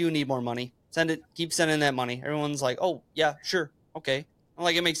 I do need more money. Keep sending that money. Everyone's like, oh yeah, sure, okay. I'm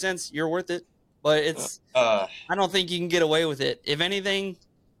like, it makes sense. You're worth it. But I don't think you can get away with it. If anything,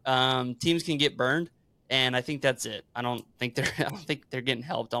 teams can get burned, and I think that's it. I don't think they're getting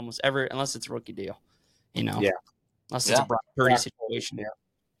helped almost ever unless it's a rookie deal. Yeah. Unless it's a Brock Purdy situation.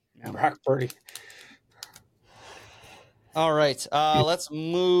 Yeah. Brock Purdy. All right, let's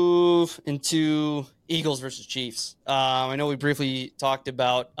move into Eagles versus Chiefs. I know we briefly talked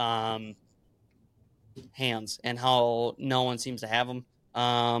about hands and how no one seems to have them.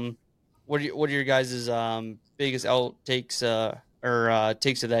 What are your guys' biggest outtakes or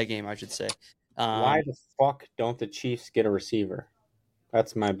takes of that game, I should say? Why the fuck don't the Chiefs get a receiver?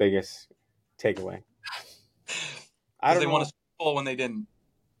 That's my biggest takeaway. I don't know. They won a Super Bowl when they didn't.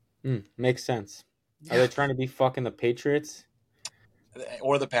 Makes sense. Are they trying to be fucking the Patriots?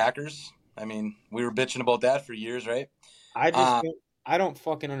 Or the Packers? I mean, we were bitching about that for years, right? I don't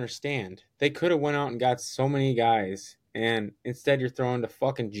fucking understand. They could have went out and got so many guys, and instead you're throwing to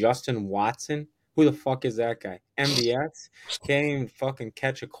fucking Justin Watson. Who the fuck is that guy? MVS? Can't even fucking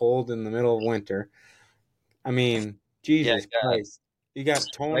catch a cold in the middle of winter. I mean, Jesus Christ. You got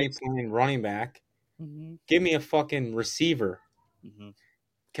Tony playing running back. Mm-hmm. Give me a fucking receiver. Mm-hmm.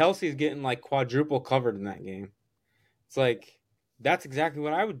 Kelsey's getting like quadruple covered in that game. It's like, that's exactly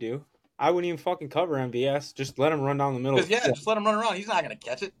what I would do. I wouldn't even fucking cover MVS. Just let him run down the middle. Just let him run around. He's not going to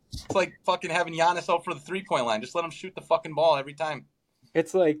catch it. It's like fucking having Giannis out for the 3-point line. Just let him shoot the fucking ball every time.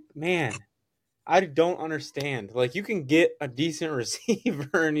 It's like, man, I don't understand. Like, you can get a decent receiver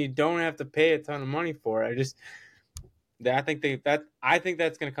and you don't have to pay a ton of money for it. I think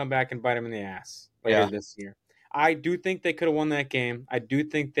that's going to come back and bite him in the ass later this year. I do think they could have won that game. I do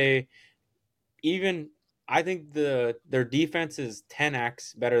think their defense is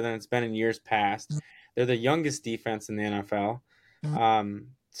 10x better than it's been in years past. They're the youngest defense in the NFL.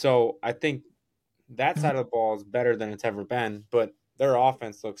 So I think that side of the ball is better than it's ever been, but their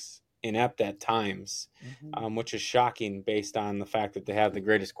offense looks inept at times, which is shocking based on the fact that they have the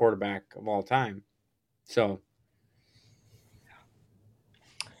greatest quarterback of all time. So,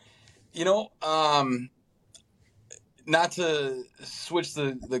 not to switch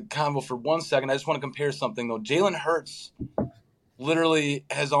the convo for 1 second, I just want to compare something, though. Jalen Hurts literally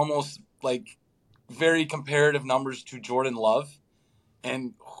has almost, like, very comparative numbers to Jordan Love,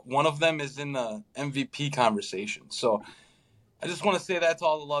 and one of them is in the MVP conversation. So I just want to say that to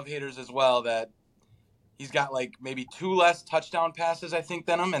all the Love haters as well, that he's got, like, maybe 2 less touchdown passes, I think,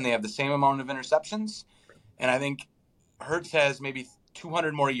 than him, and they have the same amount of interceptions. And I think Hurts has maybe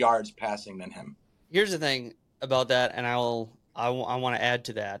 200 more yards passing than him. Here's the thing about that, and I want to add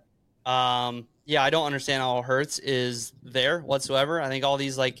to that. I don't understand how Hurts is there whatsoever. I think all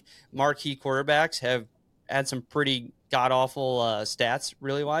these like marquee quarterbacks have had some pretty god awful stats,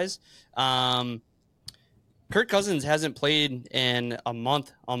 really wise. Kirk Cousins hasn't played in a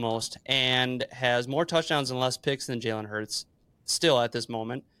month almost, and has more touchdowns and less picks than Jalen Hurts still at this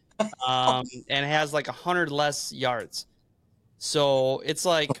moment, and has like 100 less yards. So it's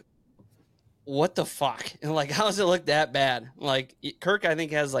like, what the fuck? And like, how does it look that bad? Like, Kirk, I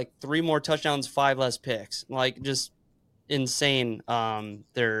think, has like 3 more touchdowns, 5 less picks. Like, just insane,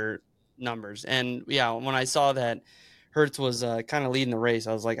 their numbers. And yeah, when I saw that Hurts was kind of leading the race,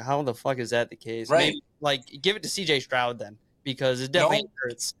 I was like, how the fuck is that the case? Right. Maybe, like, give it to CJ Stroud then, because it definitely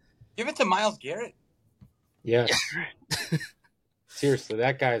hurts. Give it to Myles Garrett. Yeah. Seriously,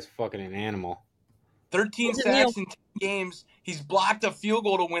 that guy is fucking an animal. 13 sacks in 10 games. He's blocked a field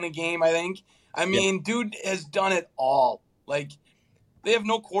goal to win a game, I think. I mean, dude has done it all. Like, they have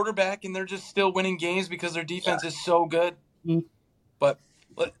no quarterback, and they're just still winning games because their defense is so good. Mm-hmm. But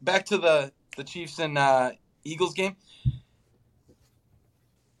back to the Chiefs and Eagles game.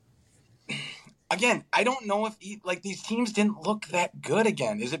 Again, I don't know if these teams didn't look that good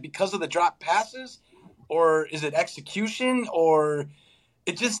again. Is it because of the drop passes, or is it execution, or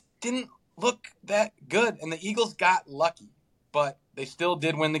it just didn't look that good? And the Eagles got lucky, but they still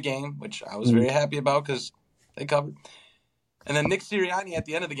did win the game, which I was very happy about because they covered. And then Nick Sirianni at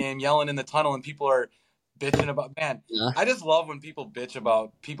the end of the game yelling in the tunnel, and people are bitching about, man, I just love when people bitch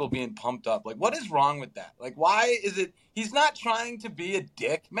about people being pumped up. Like, what is wrong with that? Like, why is it – he's not trying to be a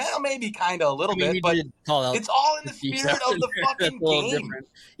dick. Well, maybe kind of a little bit, but it's all in the spirit of the fucking game. Different.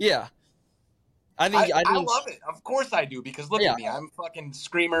 Yeah. I love it. Of course I do, because look at me. I'm a fucking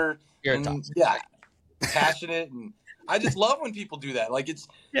screamer. You're and, passionate. And I just love when people do that. Like, it's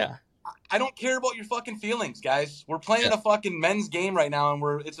 – I don't care about your fucking feelings, guys. We're playing a fucking men's game right now,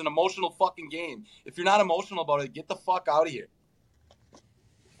 and it's an emotional fucking game. If you're not emotional about it, get the fuck out of here.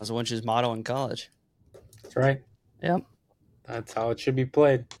 That's Wench's motto in college. That's right. Yep. That's how it should be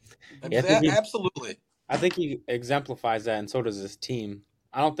played. Yeah, Absolutely. I think he exemplifies that, and so does his team.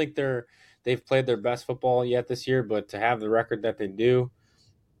 I don't think they've played their best football yet this year, but to have the record that they do,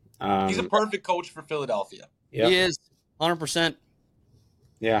 he's a perfect coach for Philadelphia. Yep. He is 100%.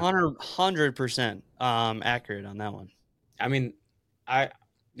 Yeah, 100% accurate on that one. I mean, they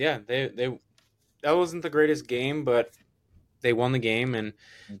that wasn't the greatest game, but they won the game, and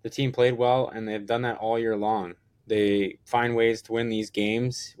the team played well, and they've done that all year long. They find ways to win these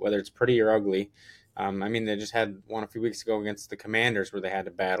games, whether it's pretty or ugly. I mean, they just had one a few weeks ago against the Commanders where they had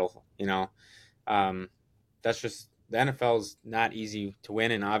to battle. That's just the NFL is not easy to win,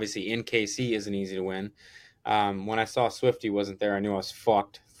 and obviously in KC isn't easy to win. When I saw Swifty wasn't there, I knew I was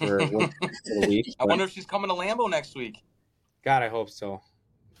fucked for the week. I wonder if she's coming to Lambeau next week. God, I hope so.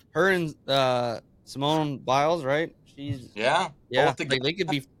 Her and Simone Biles, right? Yeah. Like they could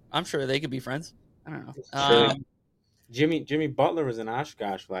be. I'm sure they could be friends. I don't know. Sure. Jimmy Butler was in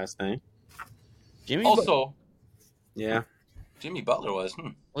Oshkosh last night. Yeah. Jimmy Butler was.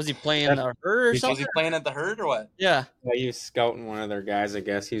 Was he playing the Herd or something? Was he playing at the Herd or what? Yeah. He was scouting one of their guys, I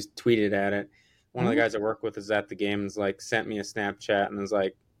guess. He was tweeted at it. One of the guys I work with is at the game and is like sent me a Snapchat and was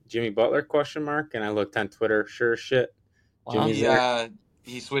like, Jimmy Butler ? And I looked on Twitter, sure as shit. Wow.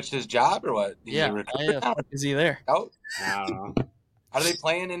 He switched his job or what? Is he there? Out? I don't know. Are they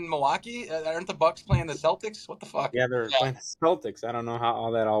playing in Milwaukee? Aren't the Bucks playing the Celtics? What the fuck? Yeah, they're playing the Celtics. I don't know how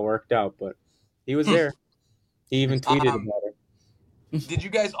all that all worked out, but he was there. He even tweeted about it. Did you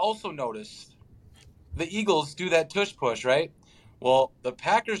guys also notice the Eagles do that tush push, right? Well, the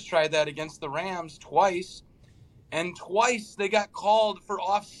Packers tried that against the Rams twice, and twice they got called for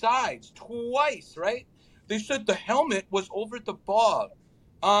offsides. Twice, right? They said the helmet was over the ball.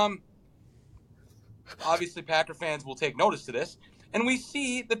 Obviously, Packer fans will take notice to this. And we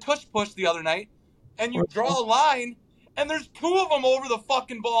see the tush push the other night, and you draw a line, and there's two of them over the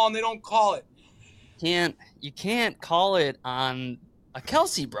fucking ball, and they don't call it. You can't call it on a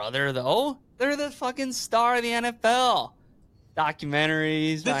Kelsey brother, though. They're the fucking star of the NFL.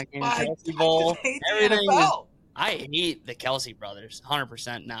 Documentaries, fucking Kelsey Bowl, everything. I hate the Kelsey brothers,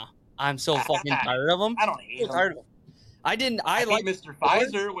 100% now. I'm so fucking tired of them. I don't hate them. I like Mr.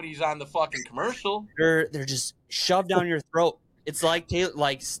 Pfizer when he's on the fucking commercial. They're just shoved down your throat. It's like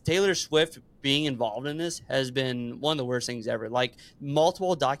Taylor Swift being involved in this has been one of the worst things ever. Like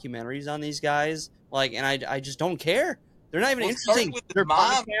multiple documentaries on these guys, and I just don't care. They're not even interesting. Their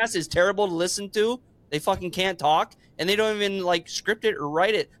podcast is terrible to listen to. They fucking can't talk, and they don't even script it or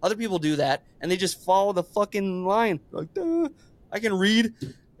write it. Other people do that, and they just follow the fucking line. I can read.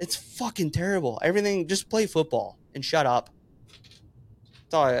 It's fucking terrible. Everything, just play football and shut up.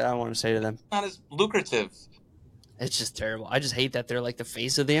 That's all I want to say to them. Not as lucrative. It's just terrible. I just hate that they're like the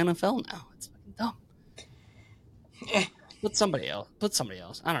face of the NFL now. It's fucking dumb. Put somebody else.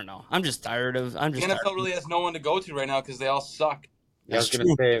 I don't know. I'm just tired of. The NFL really has no one to go to right now because they all suck. Yeah, I was going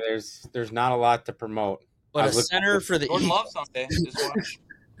to say there's not a lot to promote. But a center for the Jordan Love someday.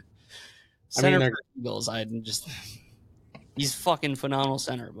 Center for the Eagles. He's fucking phenomenal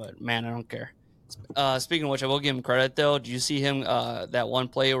center, but man, I don't care. Speaking of which, I will give him credit though. Did you see him that one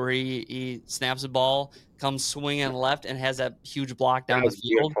play where he snaps the ball, comes swinging left, and has that huge block down the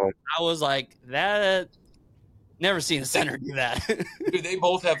field? Beautiful. I was like, that. Never seen a center do that. Dude, they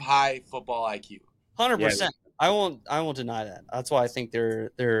both have high football IQ. 100%. I won't deny that. That's why I think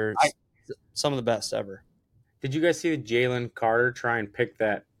they're some of the best ever. Did you guys see Jalen Carter try and pick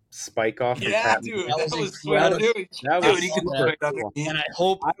that spike off? Yeah, dude, that was sweet. And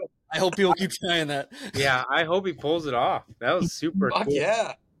I hope he'll keep trying that. Yeah, I hope he pulls it off. That was super cool.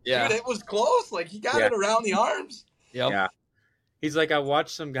 Yeah. Dude, it was close. He got it around the arms. Yep. Yeah. He's like, I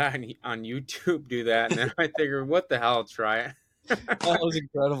watched some guy on YouTube do that, and then I figured, what the hell, try it. That was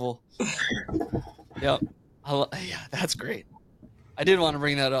incredible. Yep. Yeah, that's great. I did want to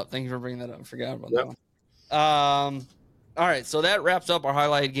bring that up. Thank you for bringing that up. I forgot about that one. All right, so that wraps up our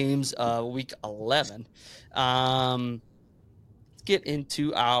highlighted games week 11. Let's get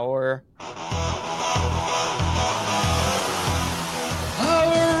into our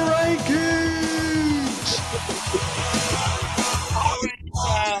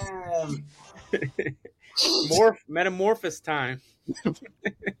Metamorphosis time.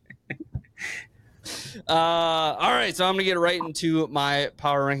 All right, so I'm gonna get right into my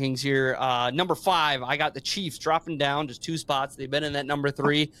power rankings here. Number 5, I got the Chiefs dropping down just 2 spots. They've been in that number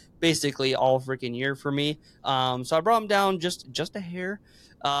 3 basically all freaking year for me. So I brought them down just a hair.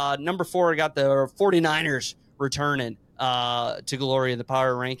 Number 4, I got the 49ers returning to glory in the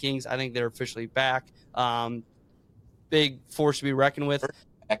power rankings. I think they're officially back. Big force to be reckoned with.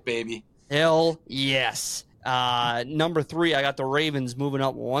 back, baby. Hell yes. Number 3, I got the Ravens moving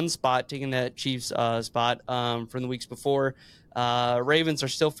up one spot, taking that Chiefs spot from the weeks before. Ravens are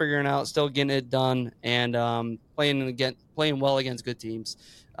still figuring out, still getting it done, and playing well against good teams.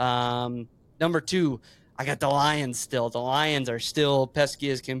 Number 2, I got the Lions still. The Lions are still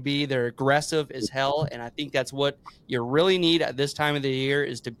pesky as can be. They're aggressive as hell, and I think that's what you really need at this time of the year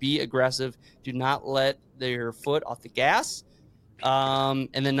is to be aggressive. Do not let your foot off the gas. And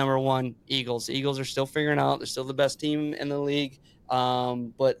then number 1, Eagles. The Eagles are still figuring out. They're still the best team in the league.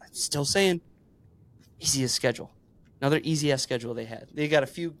 But I'm still saying easiest schedule. Another easy-ass schedule they had. They got a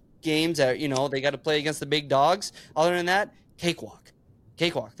few games that, they got to play against the big dogs. Other than that, cakewalk.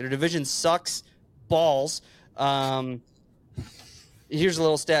 Their division sucks balls. Here's a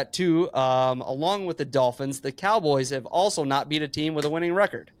little stat, too. Along with the Dolphins, the Cowboys have also not beat a team with a winning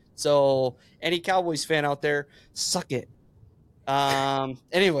record. So any Cowboys fan out there, suck it.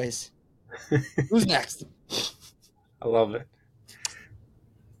 Anyways, who's next? I love it.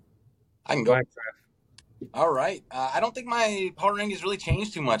 I can go. All right. I don't think my power rankings really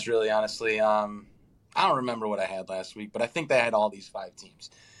changed too much, really, honestly. I don't remember what I had last week, but I think they had all these 5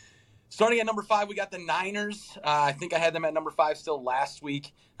 teams. Starting at number 5, we got the Niners. I think I had them at number 5 still last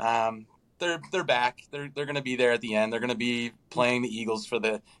week. They're back. They're going to be there at the end. They're going to be playing the Eagles for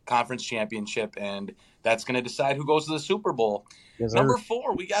the conference championship, and that's going to decide who goes to the Super Bowl. Yes, number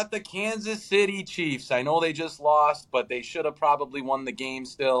 4, we got the Kansas City Chiefs. I know they just lost, but they should have probably won the game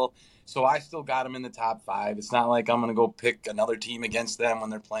still. So I still got them in the top 5. It's not like I'm going to go pick another team against them when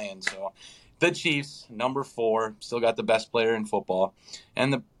they're playing. So the Chiefs, number 4, still got the best player in football.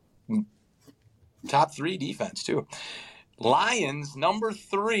 And the top 3 defense, too. Lions, number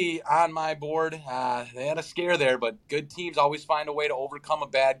 3 on my board. They had a scare there, but good teams always find a way to overcome a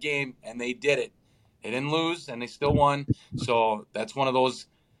bad game, and they did it. They didn't lose, and they still won. So that's one of those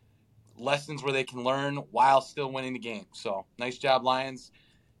lessons where they can learn while still winning the game. So nice job, Lions.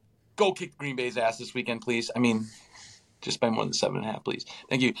 Go kick Green Bay's ass this weekend, please. I mean, just by more than 7.5, please.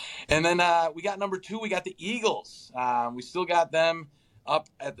 Thank you. And then we got number 2. We got the Eagles. We still got them up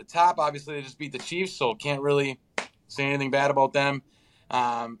at the top. Obviously, they just beat the Chiefs, so can't really say anything bad about them.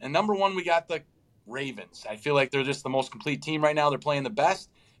 And number 1, we got the Ravens. I feel like they're just the most complete team right now. They're playing the best.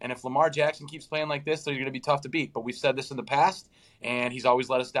 And if Lamar Jackson keeps playing like this, they're going to be tough to beat. But we've said this in the past, and he's always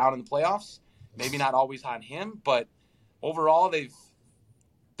let us down in the playoffs. Maybe not always on him, but overall they've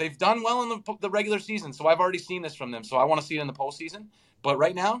done well in the regular season. So I've already seen this from them. So I want to see it in the postseason. But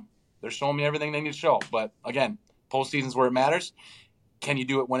right now, they're showing me everything they need to show. But again, postseason's where it matters. Can you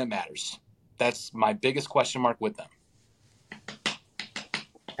do it when it matters? That's my biggest question mark with them.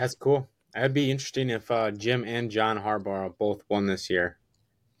 That's cool. That'd be interesting if Jim and John Harbaugh both won this year.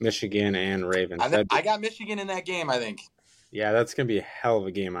 Michigan and Ravens. I got Michigan in that game, I think. Yeah, that's going to be a hell of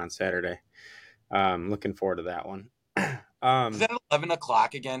a game on Saturday. Looking forward to that one. Is that 11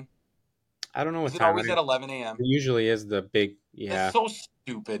 o'clock again? I don't know what time. Is it time always at 11 a.m.? It usually is the big, yeah. That's so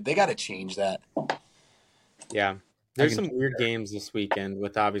stupid. They got to change that. Yeah. There's some weird games this weekend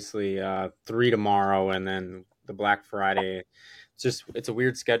with obviously 3 tomorrow and then the Black Friday. It's a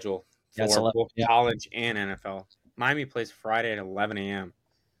weird schedule for both college and NFL. Miami plays Friday at 11 a.m.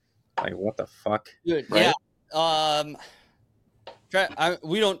 Like, what the fuck? Good. Right? Yeah.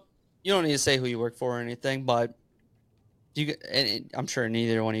 You don't need to say who you work for or anything, but I'm sure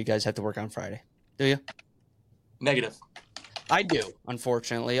neither one of you guys have to work on Friday. Do you? Negative. I do,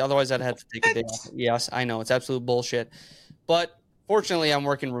 unfortunately. Otherwise, I'd have to take a day off. Yes, I know. It's absolute bullshit. But fortunately, I'm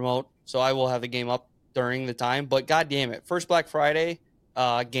working remote, so I will have the game up during the time. But God damn it. First Black Friday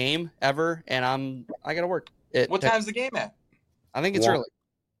game ever, and I got to work. What time's the game at? I think it's early.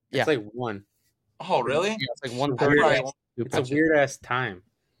 It's like 1. Oh, really? Yeah, it's like 1:30. It's a weird-ass time.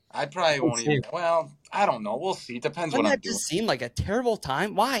 I probably won't even. Well, I don't know. We'll see. Depends what I'm doing. Doesn't that just seem like a terrible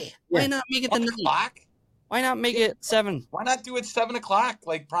time? Why? Why not make it the 1 o'clock? Why not make it 7? Why not do it 7 o'clock,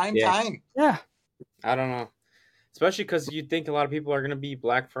 like prime time? Yeah. I don't know. Especially because you'd think a lot of people are going to be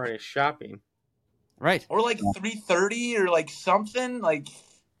Black Friday shopping. Right. Or like 3:30 or like something. Like.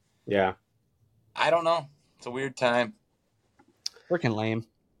 Yeah. I don't know. It's a weird time. Freaking lame.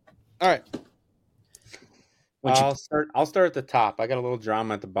 All right. I'll start at the top. I got a little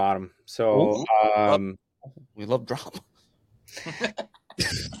drama at the bottom. So we love drama.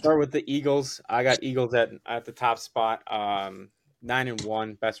 Start with the Eagles. I got Eagles at the top spot.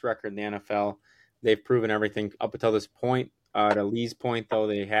 9-1, best record in the NFL. They've proven everything up until this point. To Lee's point, though,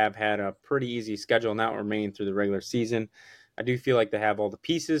 they have had a pretty easy schedule, and that will remain through the regular season. I do feel like they have all the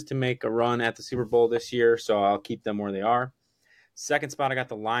pieces to make a run at the Super Bowl this year, so I'll keep them where they are. Second spot, I got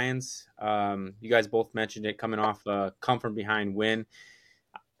the Lions. You guys both mentioned it, coming off a come-from-behind win.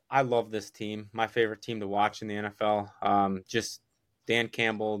 I love this team. My favorite team to watch in the NFL. Just Dan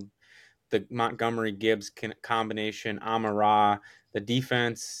Campbell, the Montgomery Gibbs combination, Amon-Ra, the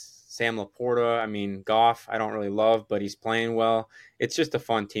defense, Sam Laporta. I mean, Goff, I don't really love, but he's playing well. It's just a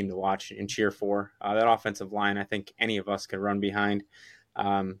fun team to watch and cheer for. That offensive line, I think any of us could run behind.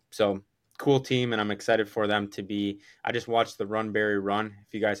 So cool team, and I'm excited for them to be. I just watched the Run Barry Run.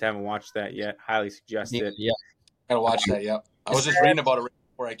 If you guys haven't watched that yet, highly suggest it. Yeah, Gotta watch that. Yep. I was just reading about it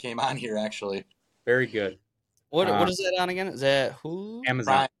before I came on here. Actually, very good. What is that on again? Is that who?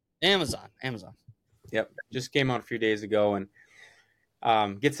 Amazon. Amazon. Yep, just came out a few days ago,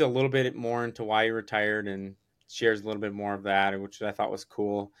 and gets a little bit more into why he retired and shares a little bit more of that, which I thought was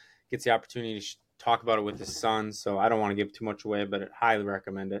cool. Gets the opportunity to talk about it with his son, so I don't want to give too much away, but I highly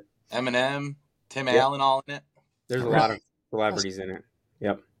recommend it. Eminem, Tim Allen, all in it. There's a lot of celebrities in it.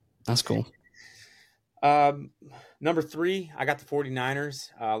 Yep. That's cool. Number 3, I got the 49ers,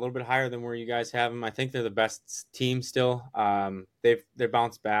 a little bit higher than where you guys have them. I think they're the best team still. They're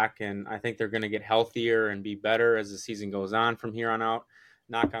bounced back, and I think they're going to get healthier and be better as the season goes on from here on out.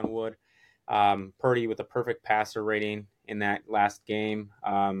 Knock on wood. Purdy with a perfect passer rating in that last game.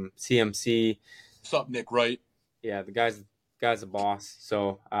 CMC. What's up, Nick Wright? Yeah, the guy's a boss.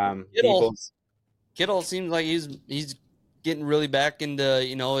 So Kittle seems like he's getting really back into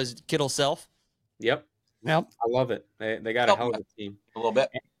his Kittle self. Yep. I love it. They got a hell of a team. A little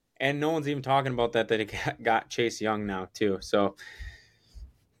bit. And no one's even talking about that they got Chase Young now too. So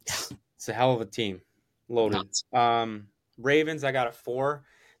it's a hell of a team. Loaded. Ravens, I got a 4.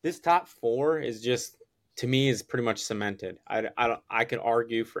 This top 4 is just, to me, is pretty much cemented. I could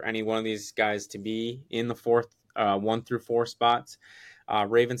argue for any one of these guys to be in the 1 through 4 spots.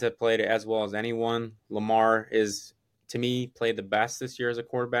 Ravens have played as well as anyone. Lamar is, to me, played the best this year as a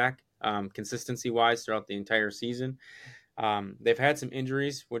quarterback, consistency-wise throughout the entire season. They've had some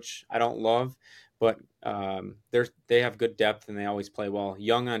injuries, which I don't love, but they have good depth and they always play well.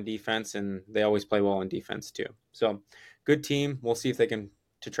 Young on defense, and they always play well on defense too. So, good team. We'll see if they can,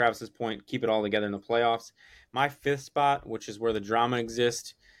 to Travis's point, keep it all together in the playoffs. My 5th spot, which is where the drama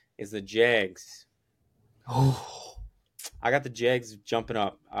exists, is the Jags. Oh, I got the Jags jumping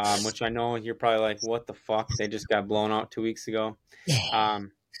up, which I know you're probably like, what the fuck? They just got blown out 2 weeks ago.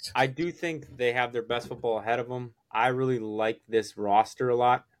 I do think they have their best football ahead of them. I really like this roster a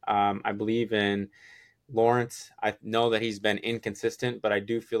lot. I believe in Lawrence. I know that he's been inconsistent, but I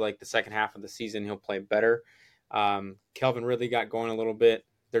do feel like the second half of the season he'll play better. Calvin Ridley got going a little bit.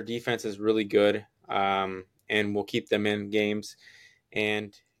 Their defense is really good, and will keep them in games.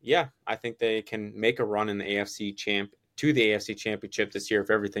 And yeah, I think they can make a run in the AFC Championship this year if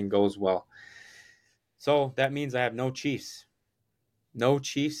everything goes well. So that means I have no Chiefs. No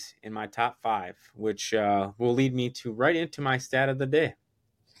Chiefs in my top 5, which will lead me to right into my stat of the day.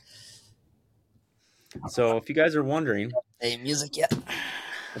 So if you guys are wondering, hey, music yet?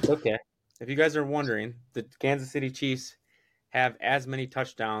 It's okay. If you guys are wondering, the Kansas City Chiefs have as many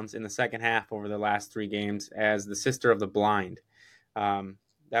touchdowns in the second half over the last 3 games as the Sister of the Blind.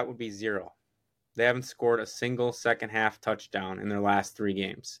 That would be 0. They haven't scored a single second half touchdown in their last 3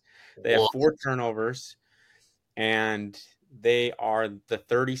 games. They have 4 turnovers, and they are the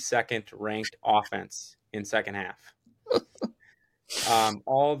 32nd ranked offense in second half.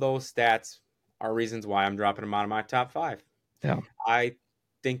 All those stats are reasons why I'm dropping them out of my top 5. Yeah. I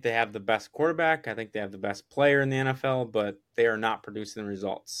think they have the best quarterback. I think they have the best player in the NFL, but they are not producing the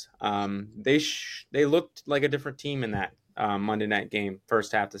results. They looked like a different team in that Monday night game,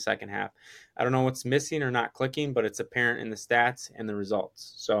 first half to second half. I don't know what's missing or not clicking, but it's apparent in the stats and the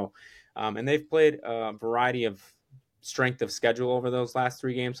results. So, and they've played a variety of strength of schedule over those last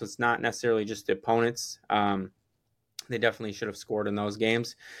 3 games, so it's not necessarily just the opponents. They definitely should have scored in those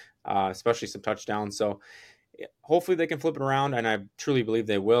games, especially some touchdowns. So hopefully they can flip it around, and I truly believe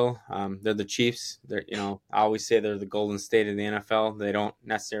they will. They're the Chiefs. I always say they're the Golden State of the NFL. They don't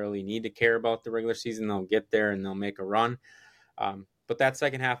necessarily need to care about the regular season. They'll get there and they'll make a run. But that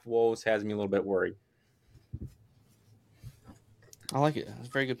second half woes has me a little bit worried. I like it. That's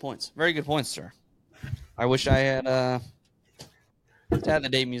very good points. Very good points, sir. I wish I had Stat of the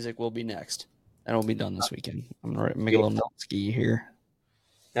Day music will be next. That'll be done this weekend. I'm going to make a little note ski here.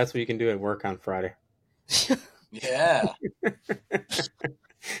 That's what you can do at work on Friday. Yeah.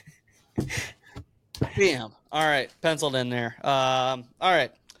 Bam. All right. Penciled in there. All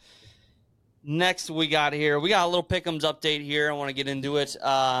right. Next we got a little Pick'ems update here. I want to get into it.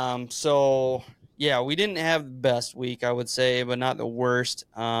 So, yeah, we didn't have the best week, I would say, but not the worst.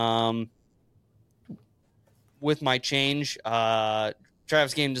 With my change,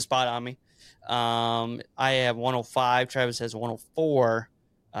 Travis came to spot on me. I have 105. Travis has 104.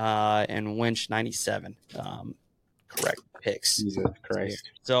 and Winch 97. Correct picks. Jesus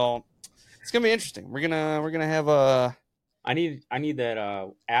Christ. So it's gonna be interesting. We're gonna have a. I need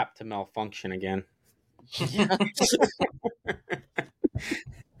that app to malfunction again.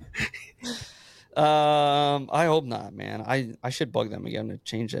 I hope not, man. I should bug them again to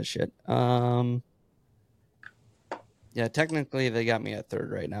change that shit. Yeah, technically they got me at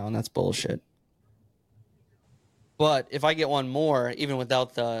third right now, and that's bullshit. But if I get one more, even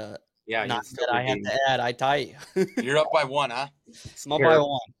without the not that I have to add, I tie you. You're up by 1, huh? I'm up by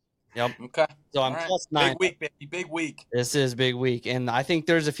 1. Yep. Okay. So I'm plus 9. Big week, baby. Big week. This is big week, and I think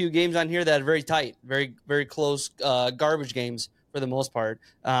there's a few games on here that are very tight, very very close, garbage games for the most part.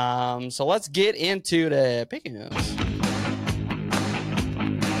 So let's get into the pick'ems.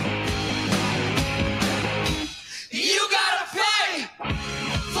 You gotta pay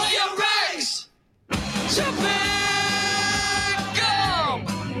for your race.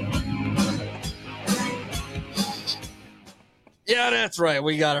 Yeah, that's right.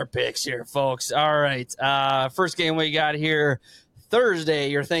 We got our picks here, folks. All right. First game we got here Thursday,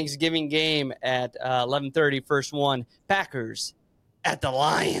 your Thanksgiving game at 11:30. First one, Packers at the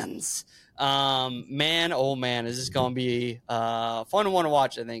Lions. Man, oh man, is this going to be fun one to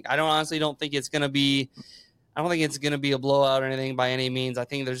watch? I think. I honestly don't think it's going to be. I don't think it's going to be a blowout or anything by any means. I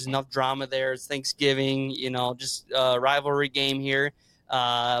think there's enough drama there. It's Thanksgiving, just a rivalry game here.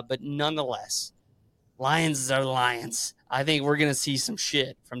 But nonetheless, Lions are the Lions. I think we're going to see some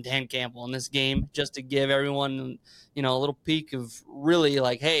shit from Dan Campbell in this game just to give everyone, a little peek of really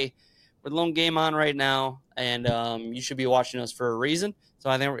like, hey, we're the lone game on right now, and you should be watching us for a reason. So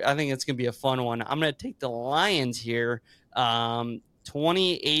I think it's going to be a fun one. I'm going to take the Lions here, 28-20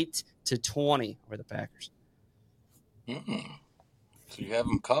 over the Packers. Mm-mm. So you have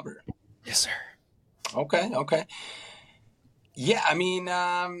them covered. Yes, sir. Okay. Yeah, I mean,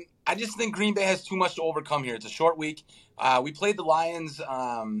 I just think Green Bay has too much to overcome here. It's a short week. We played the Lions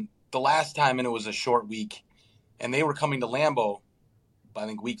the last time, and it was a short week. And they were coming to Lambeau, I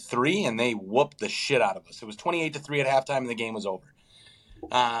think, week 3, and they whooped the shit out of us. It was 28-3 at halftime, and the game was over.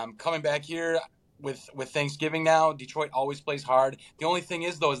 Coming back here with Thanksgiving now, Detroit always plays hard. The only thing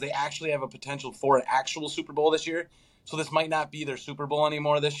is, though, is they actually have a potential for an actual Super Bowl this year. So this might not be their Super Bowl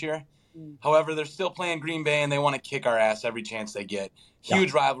anymore this year. However, they're still playing Green Bay, and they want to kick our ass every chance they get.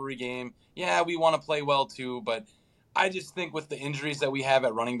 Huge rivalry game. Yeah, we want to play well too, but I just think with the injuries that we have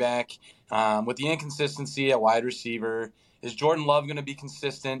at running back, with the inconsistency at wide receiver, is Jordan Love going to be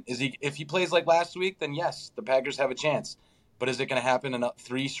consistent? If he plays like last week, then yes, the Packers have a chance. But is it going to happen in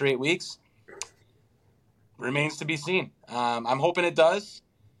 3 straight weeks? Remains to be seen. I'm hoping it does,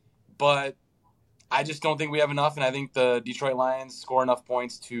 but I just don't think we have enough, and I think the Detroit Lions score enough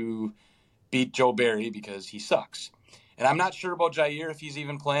points to beat Joe Barry because he sucks. And I'm not sure about Jair if he's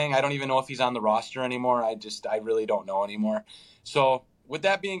even playing. I don't even know if he's on the roster anymore. I really don't know anymore. So with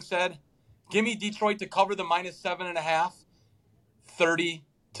that being said, give me Detroit to cover the -7.5,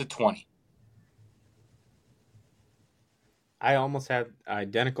 30-20. I almost had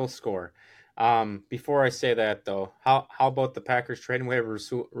identical score. Before I say that, though, how about the Packers trading away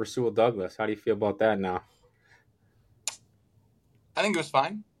Rasul Douglas? How do you feel about that now? I think it was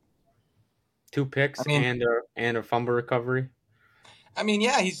fine. 2 picks and a fumble recovery. I mean,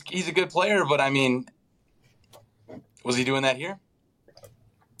 yeah, he's a good player, but I mean, was he doing that here?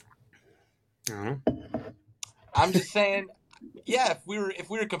 I don't know. I'm just saying, yeah, if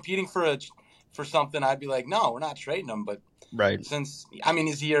we were competing for something, I'd be like, no, we're not trading him. But right, is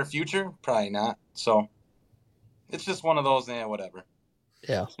he our future? Probably not. So it's just one of those, whatever.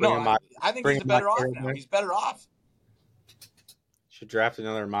 Yeah. No, I think he's better off now. He's better off. Should draft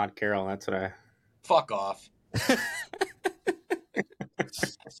another Ahmad Carroll. That's what I. Fuck off.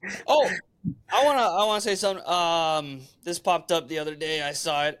 Oh, I wanna say something. This popped up the other day. I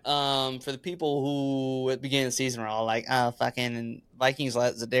saw it. For the people who at the beginning of the season were all like, "Oh, fucking Vikings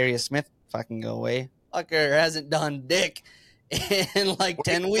let Zadarius Smith fucking go away." Fucker hasn't done dick in like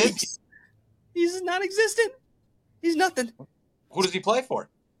 10 weeks. He's non-existent. He's nothing. Who does he play for?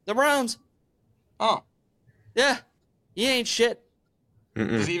 The Browns. Oh, yeah. He ain't shit.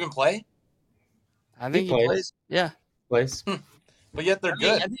 Does he even play? I think he plays. Yeah. Plays. But yet they're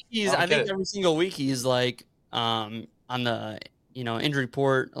good. I think every single week he's like on the injury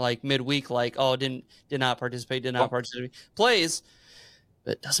report, like midweek, like, oh, did not participate, plays,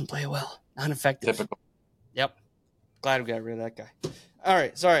 but doesn't play well, not effective. Typical. Yep. Glad we got rid of that guy. All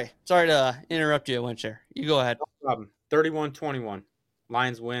right, sorry to interrupt you, Wincher. You go ahead. No problem. 31-21.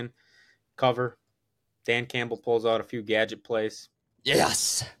 Lions win, cover. Dan Campbell pulls out a few gadget plays.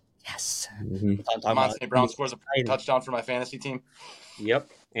 Yes. Amon St. Brown scores a touchdown for my fantasy team. Yep.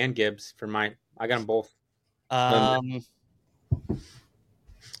 and Gibbs for I got them both. I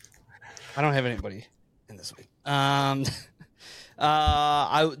don't have anybody in this week. I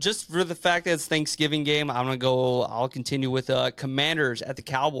just for the fact that it's Thanksgiving game, I'll continue with Commanders at the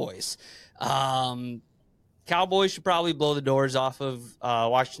Cowboys. Cowboys should probably blow the doors off of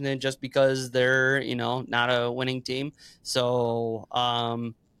Washington just because they're, not a winning team. So,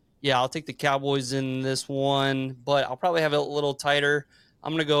 I'll take the Cowboys in this one, but I'll probably have it a little tighter.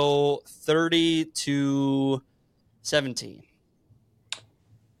 I'm going to go 30-17.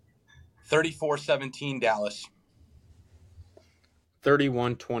 34-17 Dallas.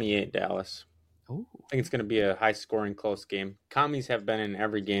 31-28 Dallas. Ooh. I think it's going to be a high-scoring, close game. Commies have been in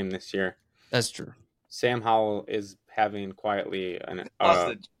every game this year. That's true. Sam Howell is having quietly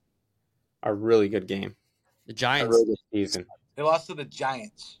a really good game. The Giants. A really good season. They lost to the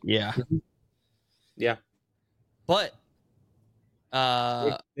Giants. Yeah. Yeah. But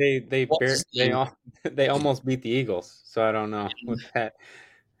they almost beat the Eagles, so I don't know with that.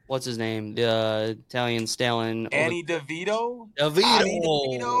 What's his name? The Italian stallion. Annie DeVito.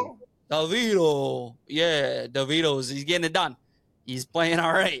 DeVito. Yeah, he's getting it done. He's playing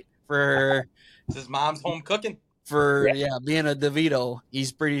all right for his mom's home cooking. Being a DeVito,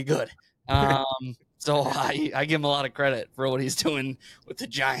 he's pretty good. So I give him a lot of credit for what he's doing with the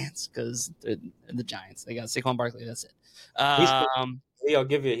Giants because the Giants, they got Saquon Barkley. That's it. I'll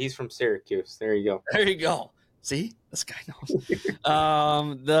give you. He's from Syracuse. There you go. There you go. See, this guy knows.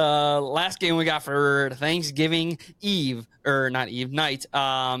 The last game we got for Thanksgiving Eve, or not Eve, night,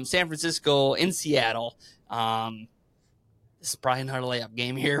 San Francisco in Seattle. This is probably not a layup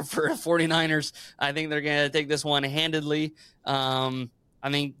game here for 49ers. I think they're going to take this one handedly. I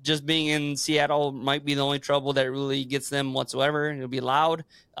think just being in Seattle might be the only trouble that really gets them whatsoever. It'll be loud.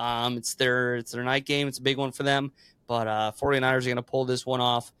 It's their night game. It's a big one for them. But 49ers are going to pull this one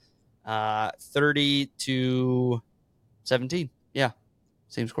off. 30-17. Yeah.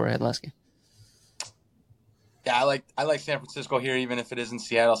 Same score I had last game. Yeah, I like San Francisco here, even if it is in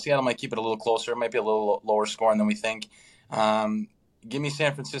Seattle. Seattle might keep it a little closer. It might be a little lower scoring than we think. Give me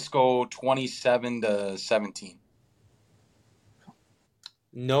San Francisco 27-17.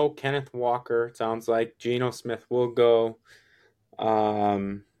 No Kenneth Walker, it sounds like. Geno Smith will go.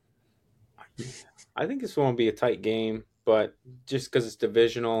 I think this won't be a tight game, but just because it's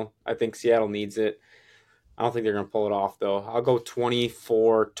divisional, I think Seattle needs it. I don't think they're going to pull it off, though. I'll go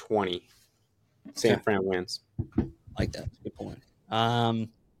 24-20. San Fran wins. Like that. Good point.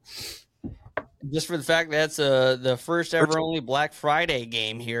 Just for the fact that's the first ever only Black Friday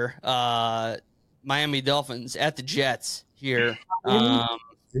game here. Miami Dolphins at the Jets here.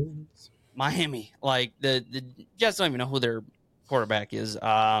 Miami, like the Jets don't even know who their quarterback is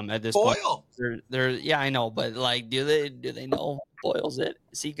at this point. They're I know, but like, do they know Boyle's it?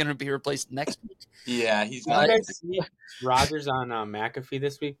 Is he going to be replaced next week? Yeah, he's not. Did you see Rodgers on McAfee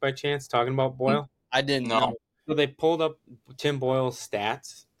this week by chance talking about Boyle? I didn't know. So they pulled up Tim Boyle's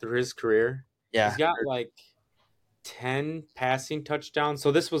stats through his career. Yeah, he's got like 10 passing touchdowns.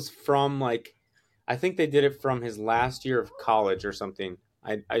 So this was from I think they did it from his last year of college or something.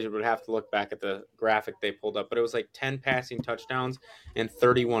 I would have to look back at the graphic they pulled up, but it was like 10 passing touchdowns and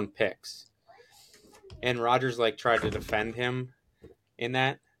 31 picks. And Rodgers tried to defend him in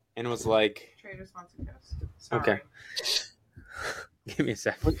that, and was like, Trade response and ghost. Okay. Give me a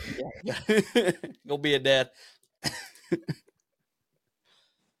second. Go be a dad.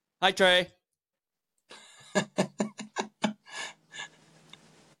 Hi, Trey.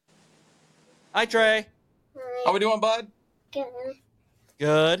 Hi, Trey. How we doing, bud?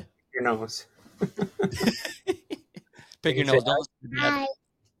 Good. Your nose. Pick your nose. Hi.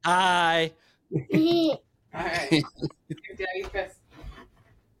 Hi. All right. Give Daddy a kiss.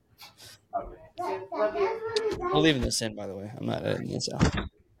 Love you. I'm leaving this in, by the way. I'm not editing this out.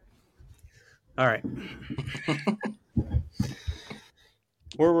 All right.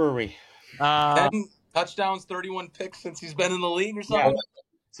 Where were we? 10 touchdowns, 31 picks since he's been in the league or something. Yeah.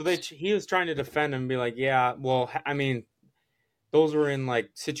 So he was trying to defend him and be like, yeah, well, I mean, those were in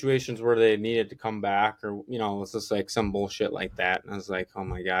situations where they needed to come back, or it's just some bullshit like that. And I was like, oh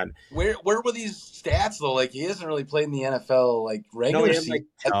my god, where were these stats though? He hasn't really played in the NFL regular season.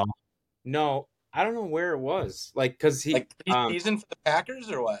 No, I don't know where it was. Because he season for the Packers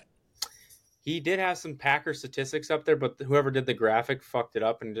or what? He did have some Packer statistics up there, but whoever did the graphic fucked it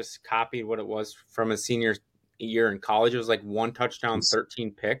up and just copied what it was from his senior year in college. It was 1 touchdown,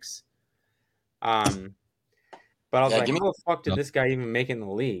 13 picks. But I was how the fuck did this guy even make it in the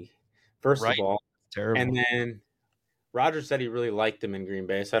league? First of all. Terrible. And then Rodgers said he really liked him in Green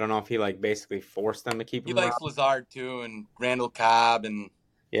Bay, so I don't know if he basically forced them to keep him. He likes Lazard too, and Randall Cobb, and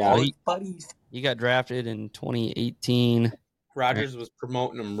Yeah, All his buddies. He got drafted in 2018. Rodgers was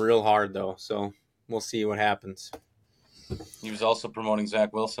promoting him real hard though, so we'll see what happens. He was also promoting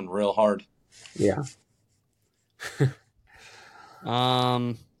Zach Wilson real hard. Yeah.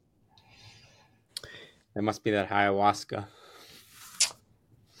 It must be that ayahuasca.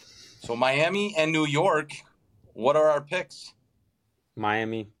 So Miami and New York, what are our picks?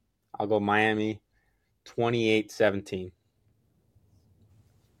 Miami. I'll go Miami 28-17.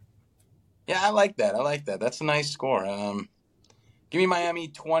 Yeah, I like that. That's a nice score. Give me Miami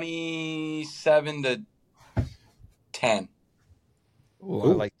 27-10. Ooh, I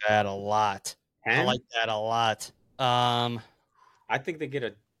like that a lot. 10? I like that a lot. I think they get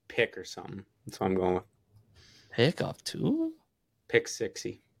a pick or something. That's what I'm going with. Pick up two? Pick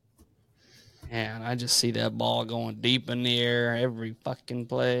 60. Man, I just see that ball going deep in the air every fucking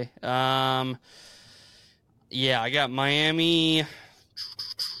play. Yeah, I got Miami.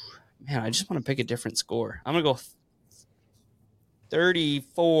 Man, I just want to pick a different score. I'm going to go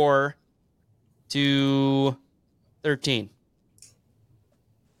 34-13.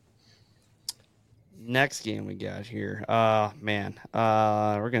 Next game we got here. Man.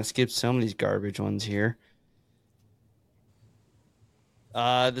 We're going to skip some of these garbage ones here.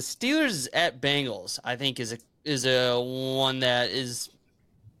 The Steelers at Bengals, I think, is a one that is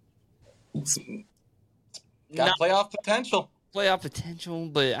Got playoff potential. Playoff potential,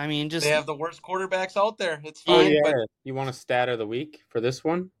 but I mean, just they have the worst quarterbacks out there. It's Oh, fine. yeah. But You want a stat of the week for this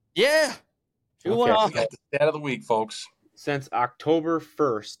one? yeah. Who Okay. went off? we got the stat of the week, folks. Since October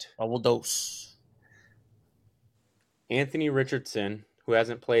 1st, Double dose. Anthony Richardson, who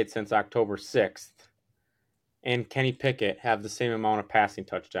hasn't played since October 6th, and Kenny Pickett have the same amount of passing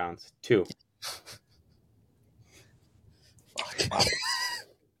touchdowns, 2.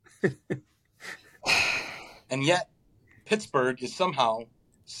 And yet, Pittsburgh is somehow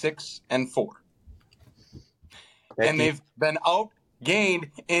 6-4. And they've been outgained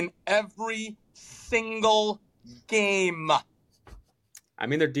in every single game. I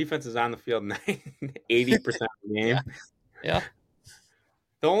mean, their defense is on the field 80% of the game. Yeah.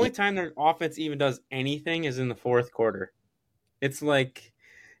 The only time their offense even does anything is in the fourth quarter. It's like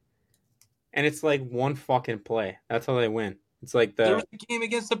one fucking play. That's how they win. It's like There was a game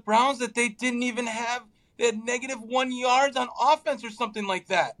against the Browns that they didn't even have. They had -1 yards on offense or something like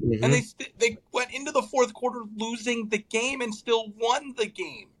that. Mhm. And they went into the fourth quarter losing the game and still won the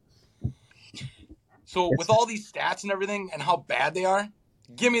game. So with all these stats and everything and how bad they are,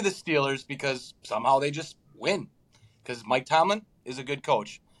 give me the Steelers because somehow they just win. Because Mike Tomlin is a good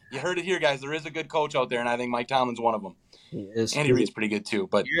coach. You heard it here, guys. There is a good coach out there, and I think Mike Tomlin's one of them. He is. Andy Reid's pretty good too.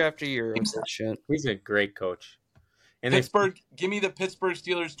 But Year after year. Shit. he's a great coach. And Pittsburgh, give me the Pittsburgh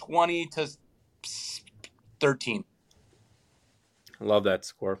Steelers 20-13. I love that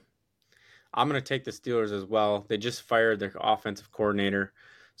score. I'm going to take the Steelers as well. They just fired their offensive coordinator,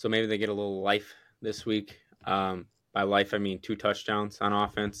 so maybe they get a little life this week. By life, I mean 2 touchdowns on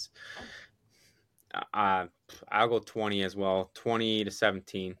offense. I'll go 20 as well.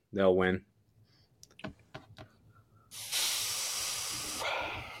 20-17, they'll win.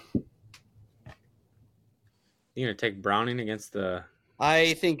 You going to take Browning against the...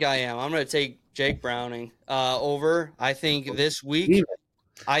 I think I am. I'm going to take Jake Browning over. I think this week,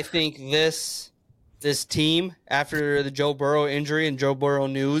 I think this team, after the Joe Burrow injury and Joe Burrow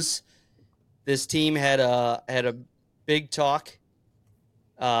news, this team had a big talk,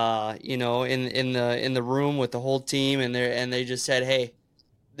 in the room with the whole team, and they just said, "Hey,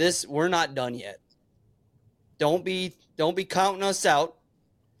 we're not done yet. Don't be counting us out."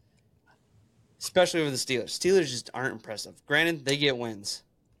 Especially with the Steelers. Steelers just aren't impressive. Granted, they get wins.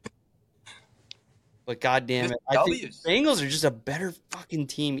 But goddamn it. I think the Bengals are just a better fucking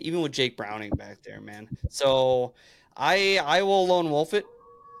team, even with Jake Browning back there, man. So I will lone wolf it.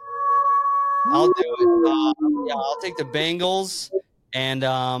 I'll do it. I'll take the Bengals, and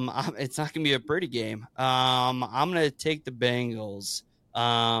it's not going to be a pretty game. I'm going to take the Bengals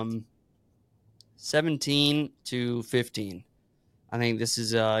 17-15. I think this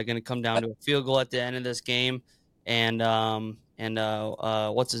is going to come down to a field goal at the end of this game, and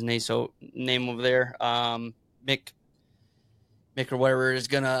what's his name over there? Mick or whatever is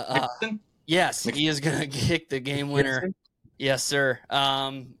gonna. Yes, he is gonna kick the game winner. Mixon? Yes, sir.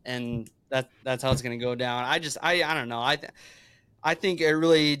 And that's how it's gonna go down. I don't know. I think it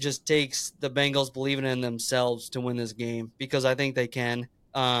really just takes the Bengals believing in themselves to win this game because I think they can.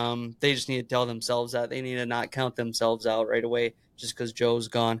 They just need to tell themselves that they need to not count themselves out right away just because Joe's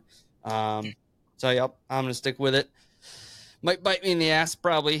gone. So, yep, I'm going to stick with it. Might bite me in the ass,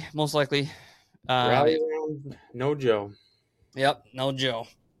 probably, most likely. Rally around, no Joe. Yep, no Joe.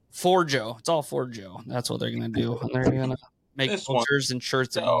 For Joe. It's all for Joe. That's what they're going to do. And they're going to make posters and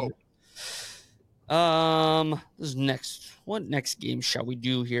shirts. This is next. What next game shall we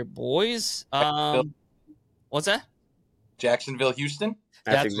do here, boys? What's that? Jacksonville, Houston.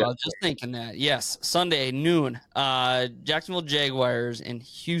 That's what I was just thinking that. Yes, Sunday, noon. Jacksonville Jaguars in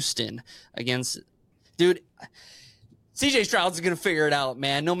Houston against – dude, CJ Stroud's going to figure it out,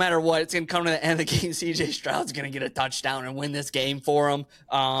 man. No matter what, it's going to come to the end of the game. CJ Stroud's going to get a touchdown and win this game for him.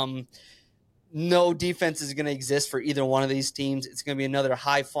 No defense is going to exist for either one of these teams. It's going to be another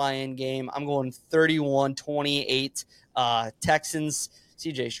high-flying game. I'm going 31-28 Texans.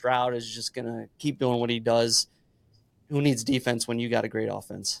 CJ Stroud is just going to keep doing what he does. Who needs defense when you got a great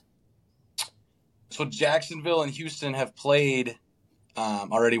offense? So Jacksonville and Houston have played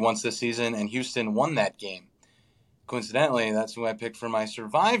already once this season, and Houston won that game. Coincidentally, that's who I picked for my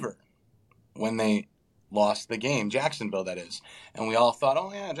survivor when they lost the game. Jacksonville, that is. And we all thought,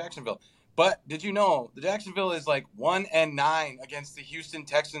 oh, yeah, Jacksonville. But did you know the Jacksonville is like 1-9 against the Houston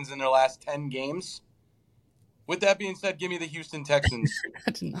Texans in their last 10 games? With that being said, give me the Houston Texans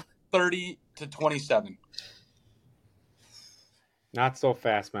 30-27. Not so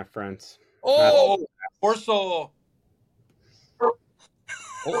fast, my friends. Oh, Orso.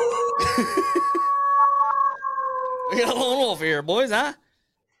 We got a lone wolf here, boys, huh?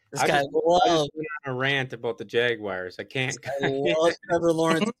 This guy loves on a rant about the Jaguars. I can't. I love Trevor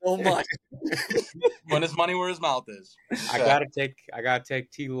Lawrence so much. Put his money where his mouth is. I gotta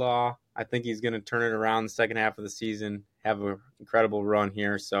take T-Law. I think he's gonna turn it around the second half of the season. Have an incredible run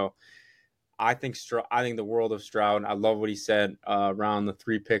here. So I think the world of Stroud. I love what he said around the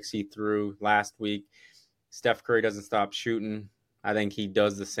 3 picks he threw last week. Steph Curry doesn't stop shooting. I think he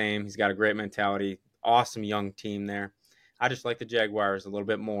does the same. He's got a great mentality. Awesome young team there. I just like the Jaguars a little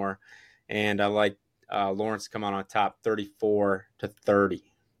bit more, and I like Lawrence to come out on top 34-30.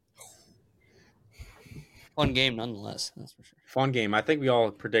 Fun game nonetheless, that's for sure. Fun game. I think we all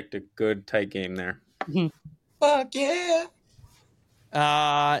predict a good, tight game there. Fuck yeah.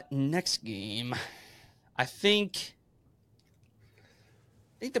 Next game, I think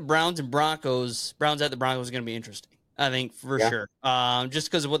the Browns at the Broncos is going to be interesting. I think for sure.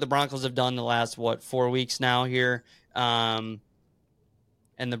 Just because of what the Broncos have done the last 4 weeks now here, and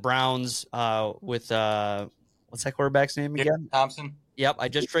the Browns with what's that quarterback's name again? Thompson. Yep, I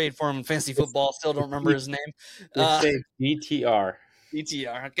just traded for him in fantasy football. Still don't remember his name. DTR.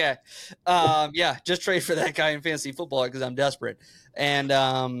 DTR. Okay. Just trade for that guy in fantasy football because I'm desperate.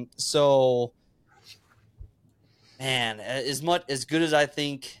 And so, man, as good as I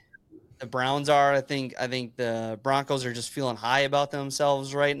think the Browns are, I think the Broncos are just feeling high about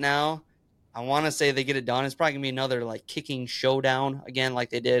themselves right now. I want to say they get it done. It's probably gonna be another kicking showdown again, like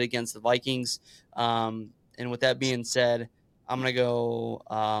they did against the Vikings. And with that being said, I'm gonna go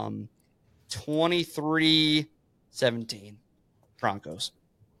 23-17 Broncos.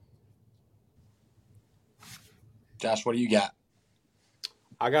 Josh, what do you got?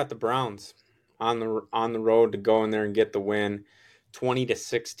 I got the Browns on the road to go in there and get the win,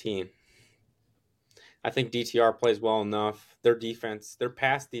 20-16. I think DTR plays well enough. Their defense, their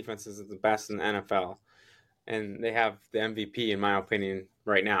pass defense is the best in the NFL. And they have the MVP, in my opinion,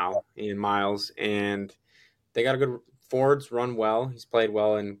 right now, Ian Miles. And they got a good – Ford's run well. He's played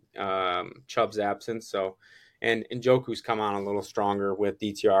well in Chubb's absence. So, and Njoku's come on a little stronger with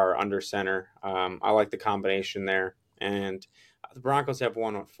DTR under center. I like the combination there. And the Broncos have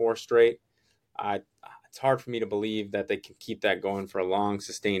won 4 straight. It's hard for me to believe that they can keep that going for a long,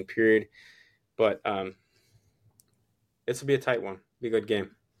 sustained period. But this will be a tight one. Be a good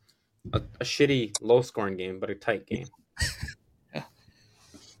game. A shitty, low-scoring game, but a tight game.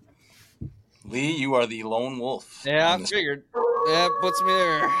 Lee, you are the lone wolf. Yeah, I figured. Yeah, puts me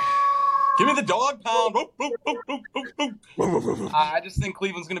there. Give me the dog pound. I just think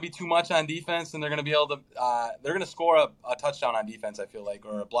Cleveland's going to be too much on defense, and they're going to be able to they're going to score a touchdown on defense, I feel like,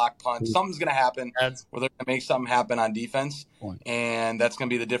 or a block punt. Something's going to happen where they're going to make something happen on defense, and that's going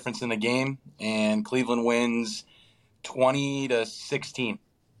to be the difference in the game. And Cleveland wins 20-16.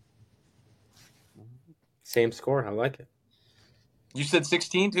 Same score. I like it. You said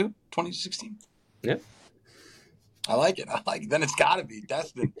 16 too? 20-16? Yep. I like it. Then it's got to be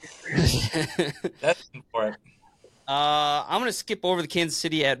destined. Destined for it. I'm going to skip over the Kansas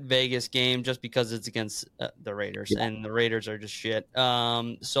City at Vegas game just because it's against the Raiders, and the Raiders are just shit.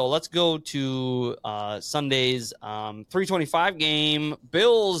 So let's go to Sunday's 3:25 game,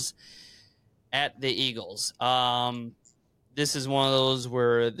 Bills at the Eagles. This is one of those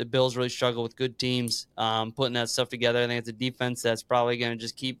where the Bills really struggle with good teams putting that stuff together. I think it's a defense that's probably going to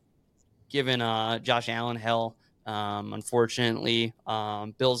just keep giving Josh Allen hell Unfortunately,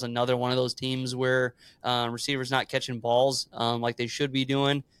 Bills another one of those teams where receivers not catching balls like they should be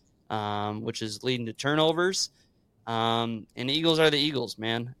doing, which is leading to turnovers. And the Eagles are the Eagles,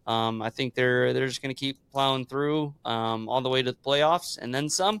 man. I think they're just going to keep plowing through all the way to the playoffs and then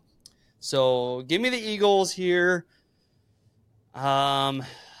some. So give me the Eagles here.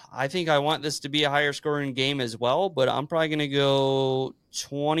 I think I want this to be a higher scoring game as well, but I'm probably going to go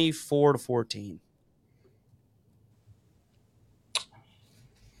 24-14.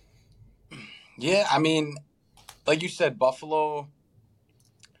 Yeah, I mean, like you said, Buffalo,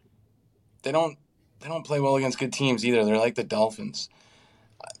 they don't play well against good teams either. They're like the Dolphins.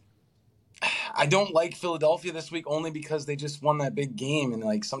 I don't like Philadelphia this week only because they just won that big game, and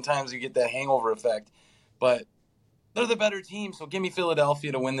like sometimes you get that hangover effect. But they're the better team, so give me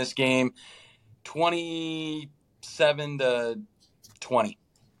Philadelphia to win this game, 27-20.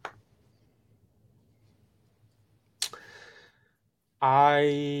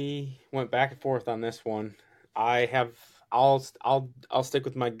 I went back and forth on this one. I'll stick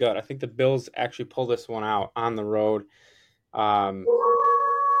with my gut. I think the Bills actually pull this one out on the road. What?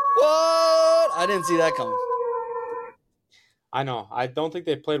 I didn't see that coming. I know. I don't think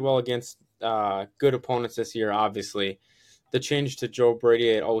they played well against good opponents this year, obviously. The change to Joe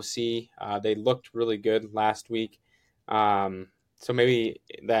Brady at OC, they looked really good last week. So maybe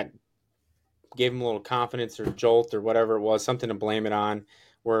that gave him a little confidence or jolt or whatever it was, something to blame it on,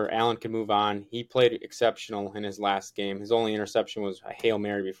 where Allen can move on. He played exceptional in his last game. His only interception was a Hail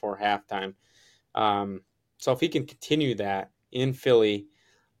Mary before halftime. So if he can continue that in Philly,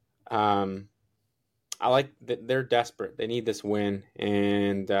 I like that they're desperate. They need this win.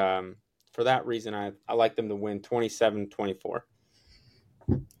 And for that reason, I like them to win 27-24.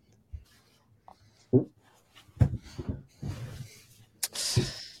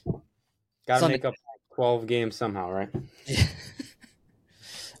 Got to make up 12 games somehow, right?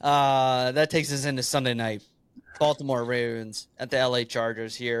 That takes us into Sunday night. Baltimore Ravens at the LA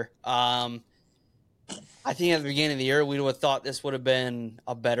Chargers here. I think at the beginning of the year, we would have thought this would have been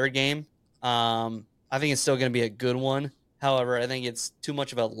a better game. I think it's still going to be a good one. However, I think it's too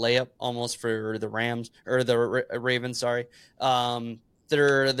much of a layup almost for the Ravens. Sorry.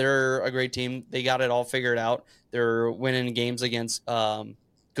 They're a great team. They got it all figured out. They're winning games against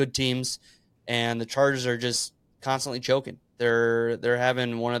good teams, and the Chargers are just constantly choking. They're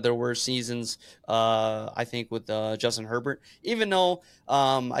having one of their worst seasons, I think, with Justin Herbert. Even though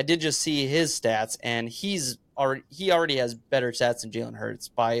I did just see his stats, and he already has better stats than Jalen Hurts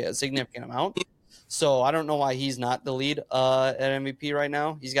by a significant amount. So I don't know why he's not the lead at MVP right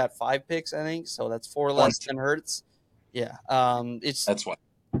now. He's got 5 picks, I think, so that's 4 less than Hurts. Yeah, that's what.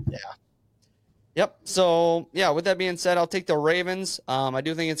 Yeah. Yep. So, yeah, with that being said, I'll take the Ravens. I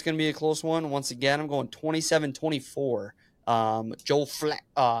do think it's going to be a close one. Once again, I'm going 27-24. Joe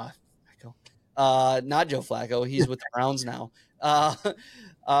Flacco. Not Joe Flacco. He's with the Browns now. I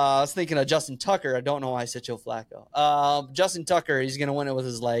was thinking of Justin Tucker. I don't know why I said Joe Flacco. Justin Tucker, he's going to win it with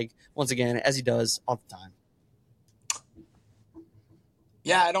his leg, once again, as he does all the time.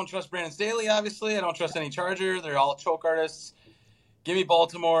 Yeah, I don't trust Brandon Staley, obviously. I don't trust any Charger. They're all choke artists. Give me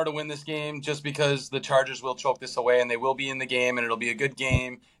Baltimore to win this game just because the Chargers will choke this away, and they will be in the game, and it'll be a good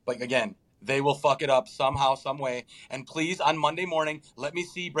game. But, again, they will fuck it up somehow, some way. And please, on Monday morning, let me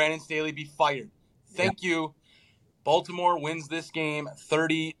see Brandon Staley be fired. Thank you. Baltimore wins this game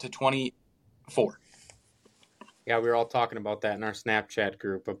 30-24. Yeah, we were all talking about that in our Snapchat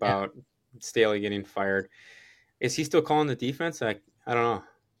group about Staley getting fired. Is he still calling the defense? I don't know.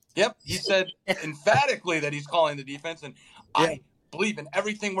 Yep, he said emphatically that he's calling the defense, and I believe in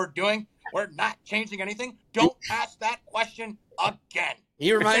everything we're doing. We're not changing anything. Don't ask that question again.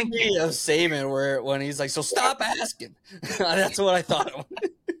 He reminded me of Saban when he's like, so stop asking. That's what I thought of.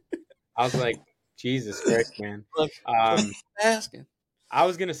 I was like, Jesus Christ, man. Asking. I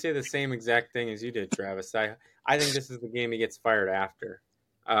was going to say the same exact thing as you did, Travis. I think this is the game he gets fired after.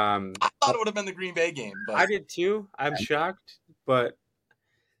 I thought it would have been the Green Bay game. But I did too. I'm shocked, but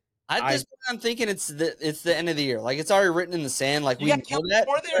I'm thinking it's the end of the year. Like, it's already written in the sand. Like, we know that.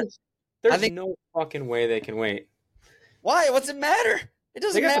 There's no fucking way they can wait. Why? What's it matter? It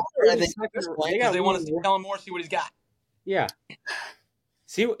doesn't matter. They want to see Kellen Moore, see what he's got. Yeah.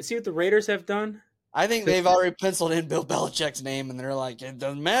 See what the Raiders have done? I think they've already penciled in Bill Belichick's name, and they're like, it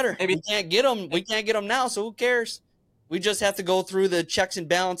doesn't matter. Maybe we can't get him. We can't get him now, so who cares? We just have to go through the checks and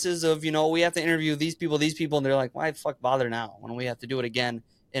balances of, we have to interview these people, and they're like, why the fuck bother now when we have to do it again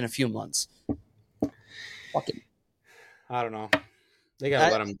in a few months? Fuck it. I don't know. They got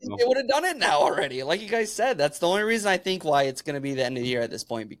to let them go. They would have done it now already. Like you guys said, that's the only reason I think why it's going to be the end of the year at this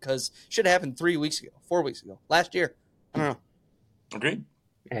point, because it should have happened 3 weeks ago, 4 weeks ago, last year. I don't know. Agreed.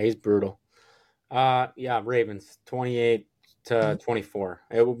 Yeah, he's brutal. Ravens 28-24.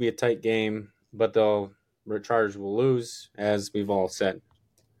 It will be a tight game, but the Chargers will lose, as we've all said.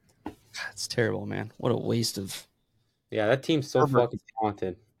 It's terrible, man. What a waste of. Yeah, that team's so fucking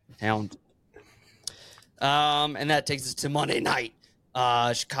talented. And that takes us to Monday night.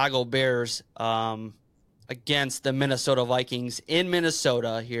 Chicago Bears against the Minnesota Vikings in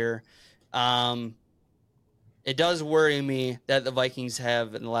Minnesota here. It does worry me that the Vikings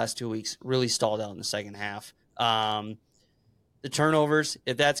have, in the last 2 weeks, really stalled out in the second half. The turnovers,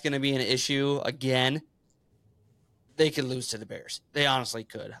 if that's going to be an issue again, they could lose to the Bears. They honestly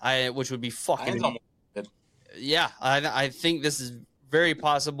could, which would be fucking. Yeah, I think this is very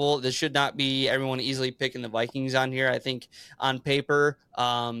possible. This should not be everyone easily picking the Vikings on here. I think on paper,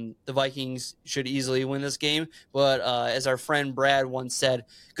 the Vikings should easily win this game. But as our friend Brad once said,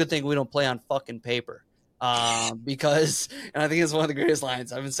 good thing we don't play on fucking paper. Because, and I think it's one of the greatest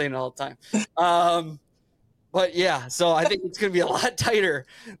lines. I've been saying it all the time. But yeah, so I think it's going to be a lot tighter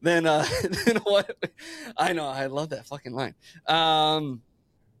than what I know. I love that fucking line.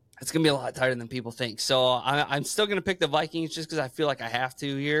 It's going to be a lot tighter than people think. So I'm still going to pick the Vikings just because I feel like I have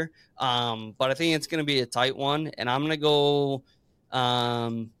to here. But I think it's going to be a tight one, and I'm going to go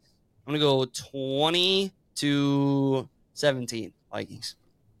 20-17 Vikings.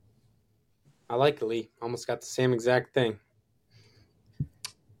 I like the Lee. Almost got the same exact thing.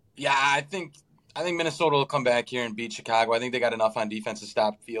 Yeah, I think Minnesota will come back here and beat Chicago. I think they got enough on defense to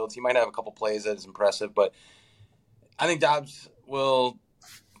stop Fields. He might have a couple plays that is impressive, but I think Dobbs will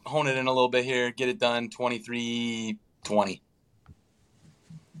hone it in a little bit here, get it done 23-20.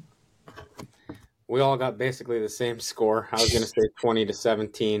 We all got basically the same score. I was going to say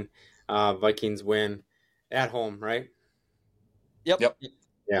 20-17. Vikings win at home, right? Yep.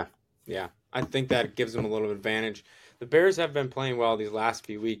 Yeah. I think that gives them a little advantage. The Bears have been playing well these last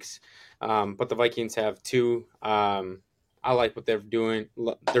few weeks, but the Vikings have too. I like what they're doing,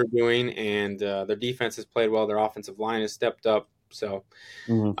 and their defense has played well. Their offensive line has stepped up. So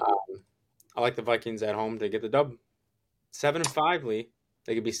I like the Vikings at home to get the dub. 7-5, Lee.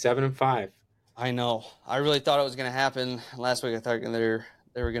 They could be 7-5. I know. I really thought it was going to happen last week. I thought they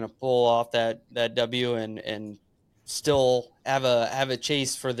were going to pull off that W and still have a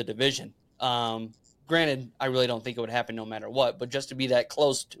chase for the division. Granted, I really don't think it would happen no matter what, but just to be that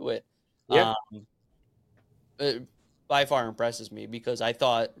close to it, it by far impresses me, because I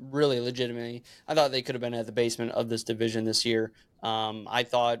thought really legitimately, I thought they could have been at the basement of this division this year. I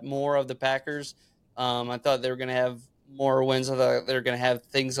thought more of the Packers. I thought they were going to have more wins. I thought they were going to have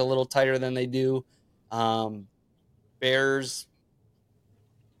things a little tighter than they do. Bears,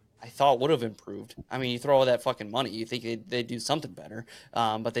 I thought would have improved. I mean, you throw all that fucking money, you think they'd do something better,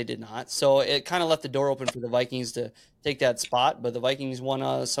 but they did not. So it kind of left the door open for the Vikings to take that spot, but the Vikings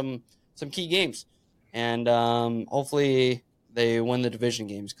won some key games. And hopefully they win the division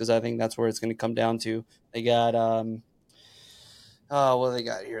games, because I think that's where it's going to come down to. They got what do they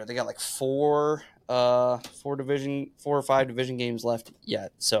got here? They got like four or five division games left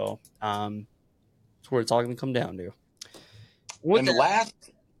yet. So that's where it's all going to come down to. Last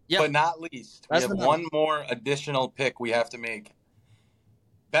but not least, we have one more additional pick we have to make.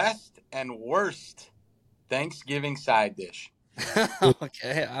 Best and worst Thanksgiving side dish.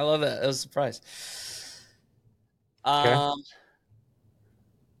 Okay, I love that. That was a surprise. I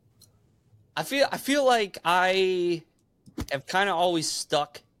feel like I have kind of always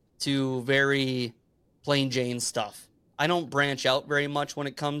stuck to very plain Jane stuff. I don't branch out very much when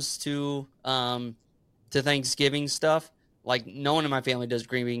it comes to Thanksgiving stuff. Like, no one in my family does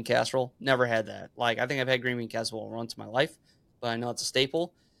green bean casserole. Never had that. Like, I think I've had green bean casserole once in my life, but I know it's a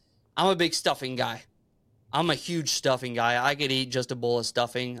staple. I'm a big stuffing guy. I'm a huge stuffing guy. I could eat just a bowl of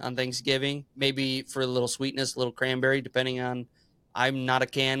stuffing on Thanksgiving, maybe for a little sweetness, a little cranberry, depending on. I'm not a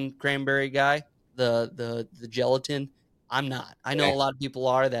canned cranberry guy. The gelatin, I'm not. I know a lot of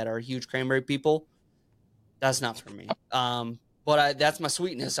people that are huge cranberry people. That's not for me. But that's my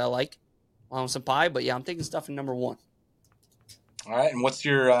sweetness I like. Along with some pie, but yeah, I'm taking stuffing number one. All right, and what's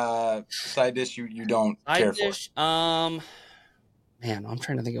your side dish you don't care for? Man, I'm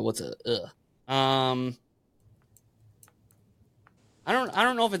trying to think of what's I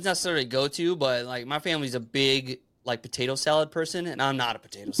don't know if it's necessarily go-to, but like my family's a big like potato salad person, and I'm not a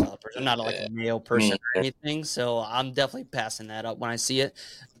potato salad person. I'm not like a mayo person or anything, so I'm definitely passing that up when I see it.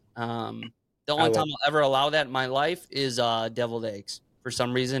 The only time I'll ever allow that in my life is deviled eggs. For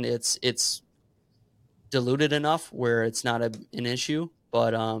some reason, it's diluted enough where it's not an issue.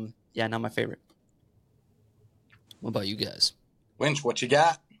 But yeah, not my favorite. What about you guys? Winch, what you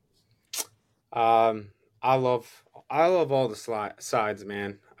got? I love all the sides,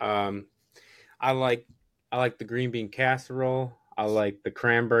 man. I like the green bean casserole. I like the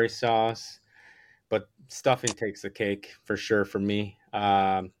cranberry sauce, but stuffing takes the cake for sure for me.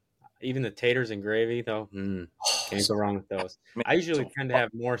 Even the taters and gravy, though, can't go wrong with those. I usually tend to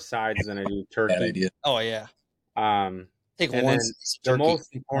have more sides than I do turkey. Bad idea. Oh yeah. Take And one. then the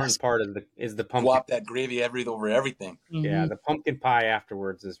most important part is the pumpkin. Swap that gravy over everything. Yeah, the pumpkin pie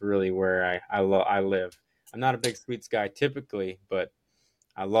afterwards is really where I live. I'm not a big sweets guy typically, but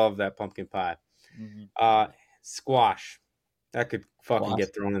I love that pumpkin pie. Squash. That could fucking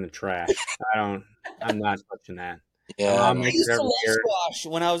get thrown in the trash. I'm not touching that. Yeah. I used to love squash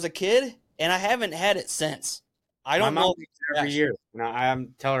when I was a kid, and I haven't had it since. I don't know. Every year. Now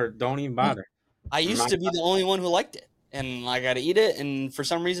I'm tell her don't even bother. I used to be the only one who liked it, and I got to eat it. And for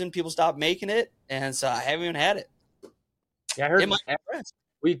some reason, people stopped making it, and so I haven't even had it. Yeah, I heard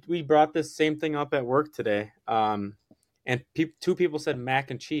we brought this same thing up at work today, and two people said mac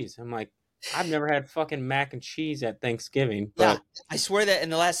and cheese. I'm like, I've never had fucking mac and cheese at Thanksgiving. But yeah, I swear that in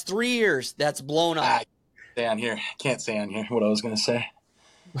the last 3 years, that's blown up. Can't say on here what I was going to say.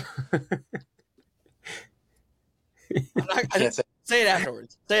 Say it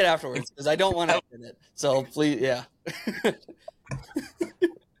afterwards. Say it afterwards because I don't want to open it. So please, yeah.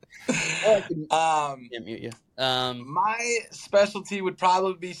 Can't mute you. My specialty would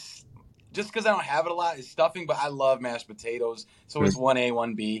probably be, just because I don't have it a lot, is stuffing. But I love mashed potatoes, so it's 1A,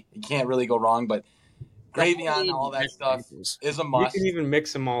 1B. You can't really go wrong. But gravy on all that stuff is a must. You can even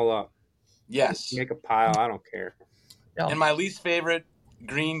mix them all up. Yes, make a pile. I don't care. And my least favorite,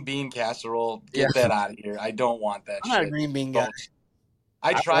 green bean casserole. Get that out of here. I don't want that. I'm not a green bean guy.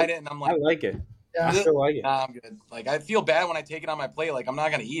 I tried it and I'm like, I like it. Yeah. I still like it. Nah, I'm good. Like, I feel bad when I take it on my plate. Like, I'm not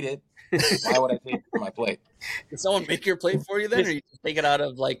gonna eat it. Why would I take it on my plate? Did someone make your plate for you then, or you just take it out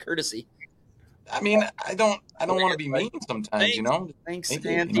of like courtesy? I mean, I don't want to be mean sometimes, you know. Thanks,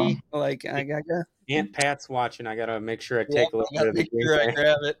 Maybe, Auntie. you know. Like I got Aunt Pat's watching. I gotta make sure I take a look at make sure I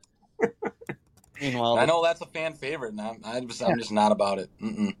grab it. Meanwhile, I know that's a fan favorite, and I'm just not about it.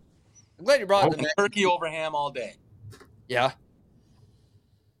 I'm glad you brought it. Turkey over ham all day. Yeah.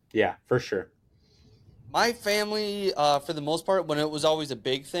 Yeah, for sure. My family, for the most part, when it was always a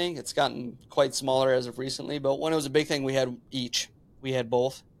big thing, it's gotten quite smaller as of recently, but when it was a big thing, we had each. We had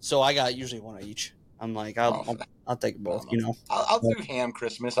both. So I got usually one of each. I'm like, I'll take both, you know. I'll do ham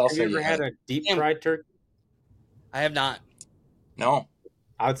Christmas. Have you ever had a deep fried turkey? I have not. No.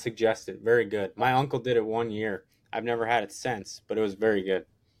 I would suggest it. Very good. My uncle did it 1 year. I've never had it since, but it was very good.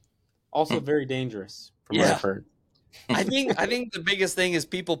 Also very dangerous, from what I've heard. I think the biggest thing is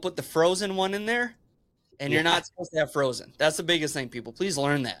people put the frozen one in there, and you're not supposed to have frozen. That's the biggest thing, people. Please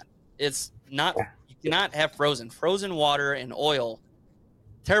learn that. It's not you cannot have frozen. Frozen water and oil,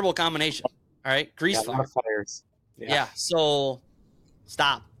 terrible combination. All right, grease fires. Yeah. So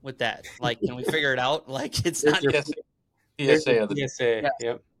stop with that. Like, can we figure it out? Like, it's not PSA. PSA.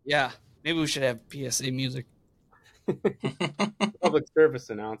 Yep. Yeah. Maybe we should have PSA music. Public service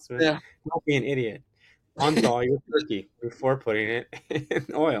announcement. Yeah. Don't be an idiot. Unthaw your turkey before putting it in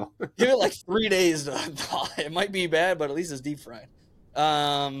oil. Give it like 3 days to thaw. It might be bad, but at least it's deep fried.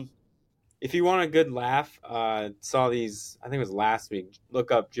 If you want a good laugh, saw these, I think it was last week.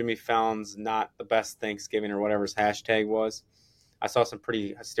 Look up Jimmy Fallon's Not the Best Thanksgiving or whatever his hashtag was. I saw some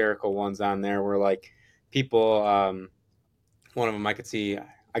pretty hysterical ones on there where like people, one of them I could see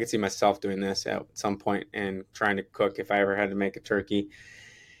myself doing this at some point and trying to cook if I ever had to make a turkey.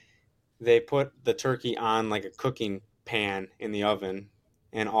 They put the turkey on like a cooking pan in the oven,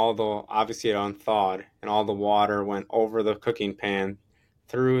 and obviously it unthawed, and all the water went over the cooking pan,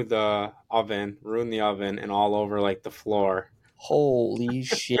 through the oven, ruined the oven, and all over like the floor. Holy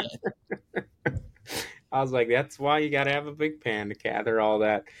shit. I was like, that's why you got to have a big pan to gather all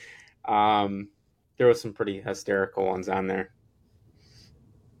that. There was some pretty hysterical ones on there.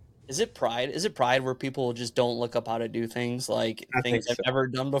 Is it pride? Is it pride where people just don't look up how to do things like I things think I've so. never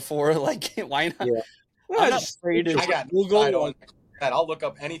done before? Like, why not? Yeah. I'm not afraid to I got Google. I'll look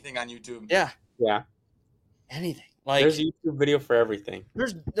up anything on YouTube. Yeah, Yeah. anything. Like, There's a YouTube video for everything.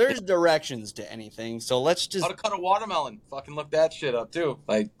 there's directions to anything. So let's just How to cut a watermelon. Fucking look that shit up too.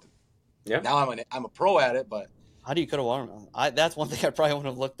 Like, Yeah. now I'm a pro at it, but how do you cut a watermelon? That's one thing I probably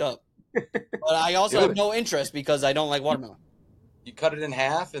wouldn't have looked up. But I also have no interest because I don't like watermelon. you cut it in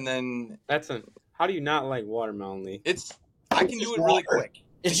half and then How do you not like watermelon, Lee? I can do it really quick.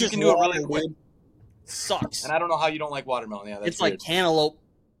 It's You just can do it really water, quick. dude. Sucks. And I don't know how you don't like watermelon. Yeah, that's It's like weird. cantaloupe.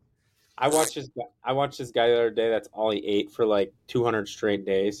 I watched this guy the other day. That's all he ate for like 200 straight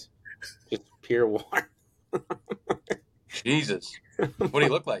days, just pure water. Jesus, what do he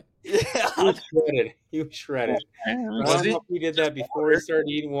look like? He was shredded. He was shredded. I don't know if he did that before he started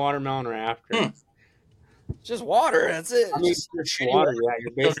eating watermelon or after. Just water. That's it. I mean, just water. Yeah,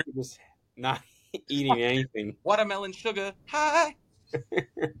 you're basically just not eating anything. Watermelon sugar high.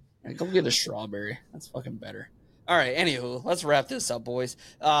 Go get a strawberry. That's fucking better. All right. Anywho, let's wrap this up, boys.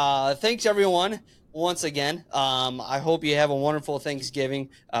 Thanks everyone once again. I hope you have a wonderful Thanksgiving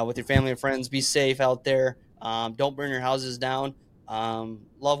with your family and friends. Be safe out there. Don't burn your houses down.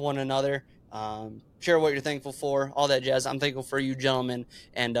 Love one another. Share what you're thankful for. All that jazz. I'm thankful for you, gentlemen,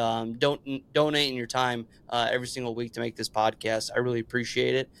 and donating your time every single week to make this podcast. I really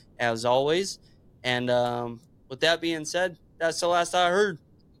appreciate it as always. And with that being said, that's the last I heard.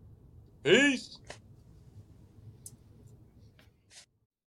 Peace.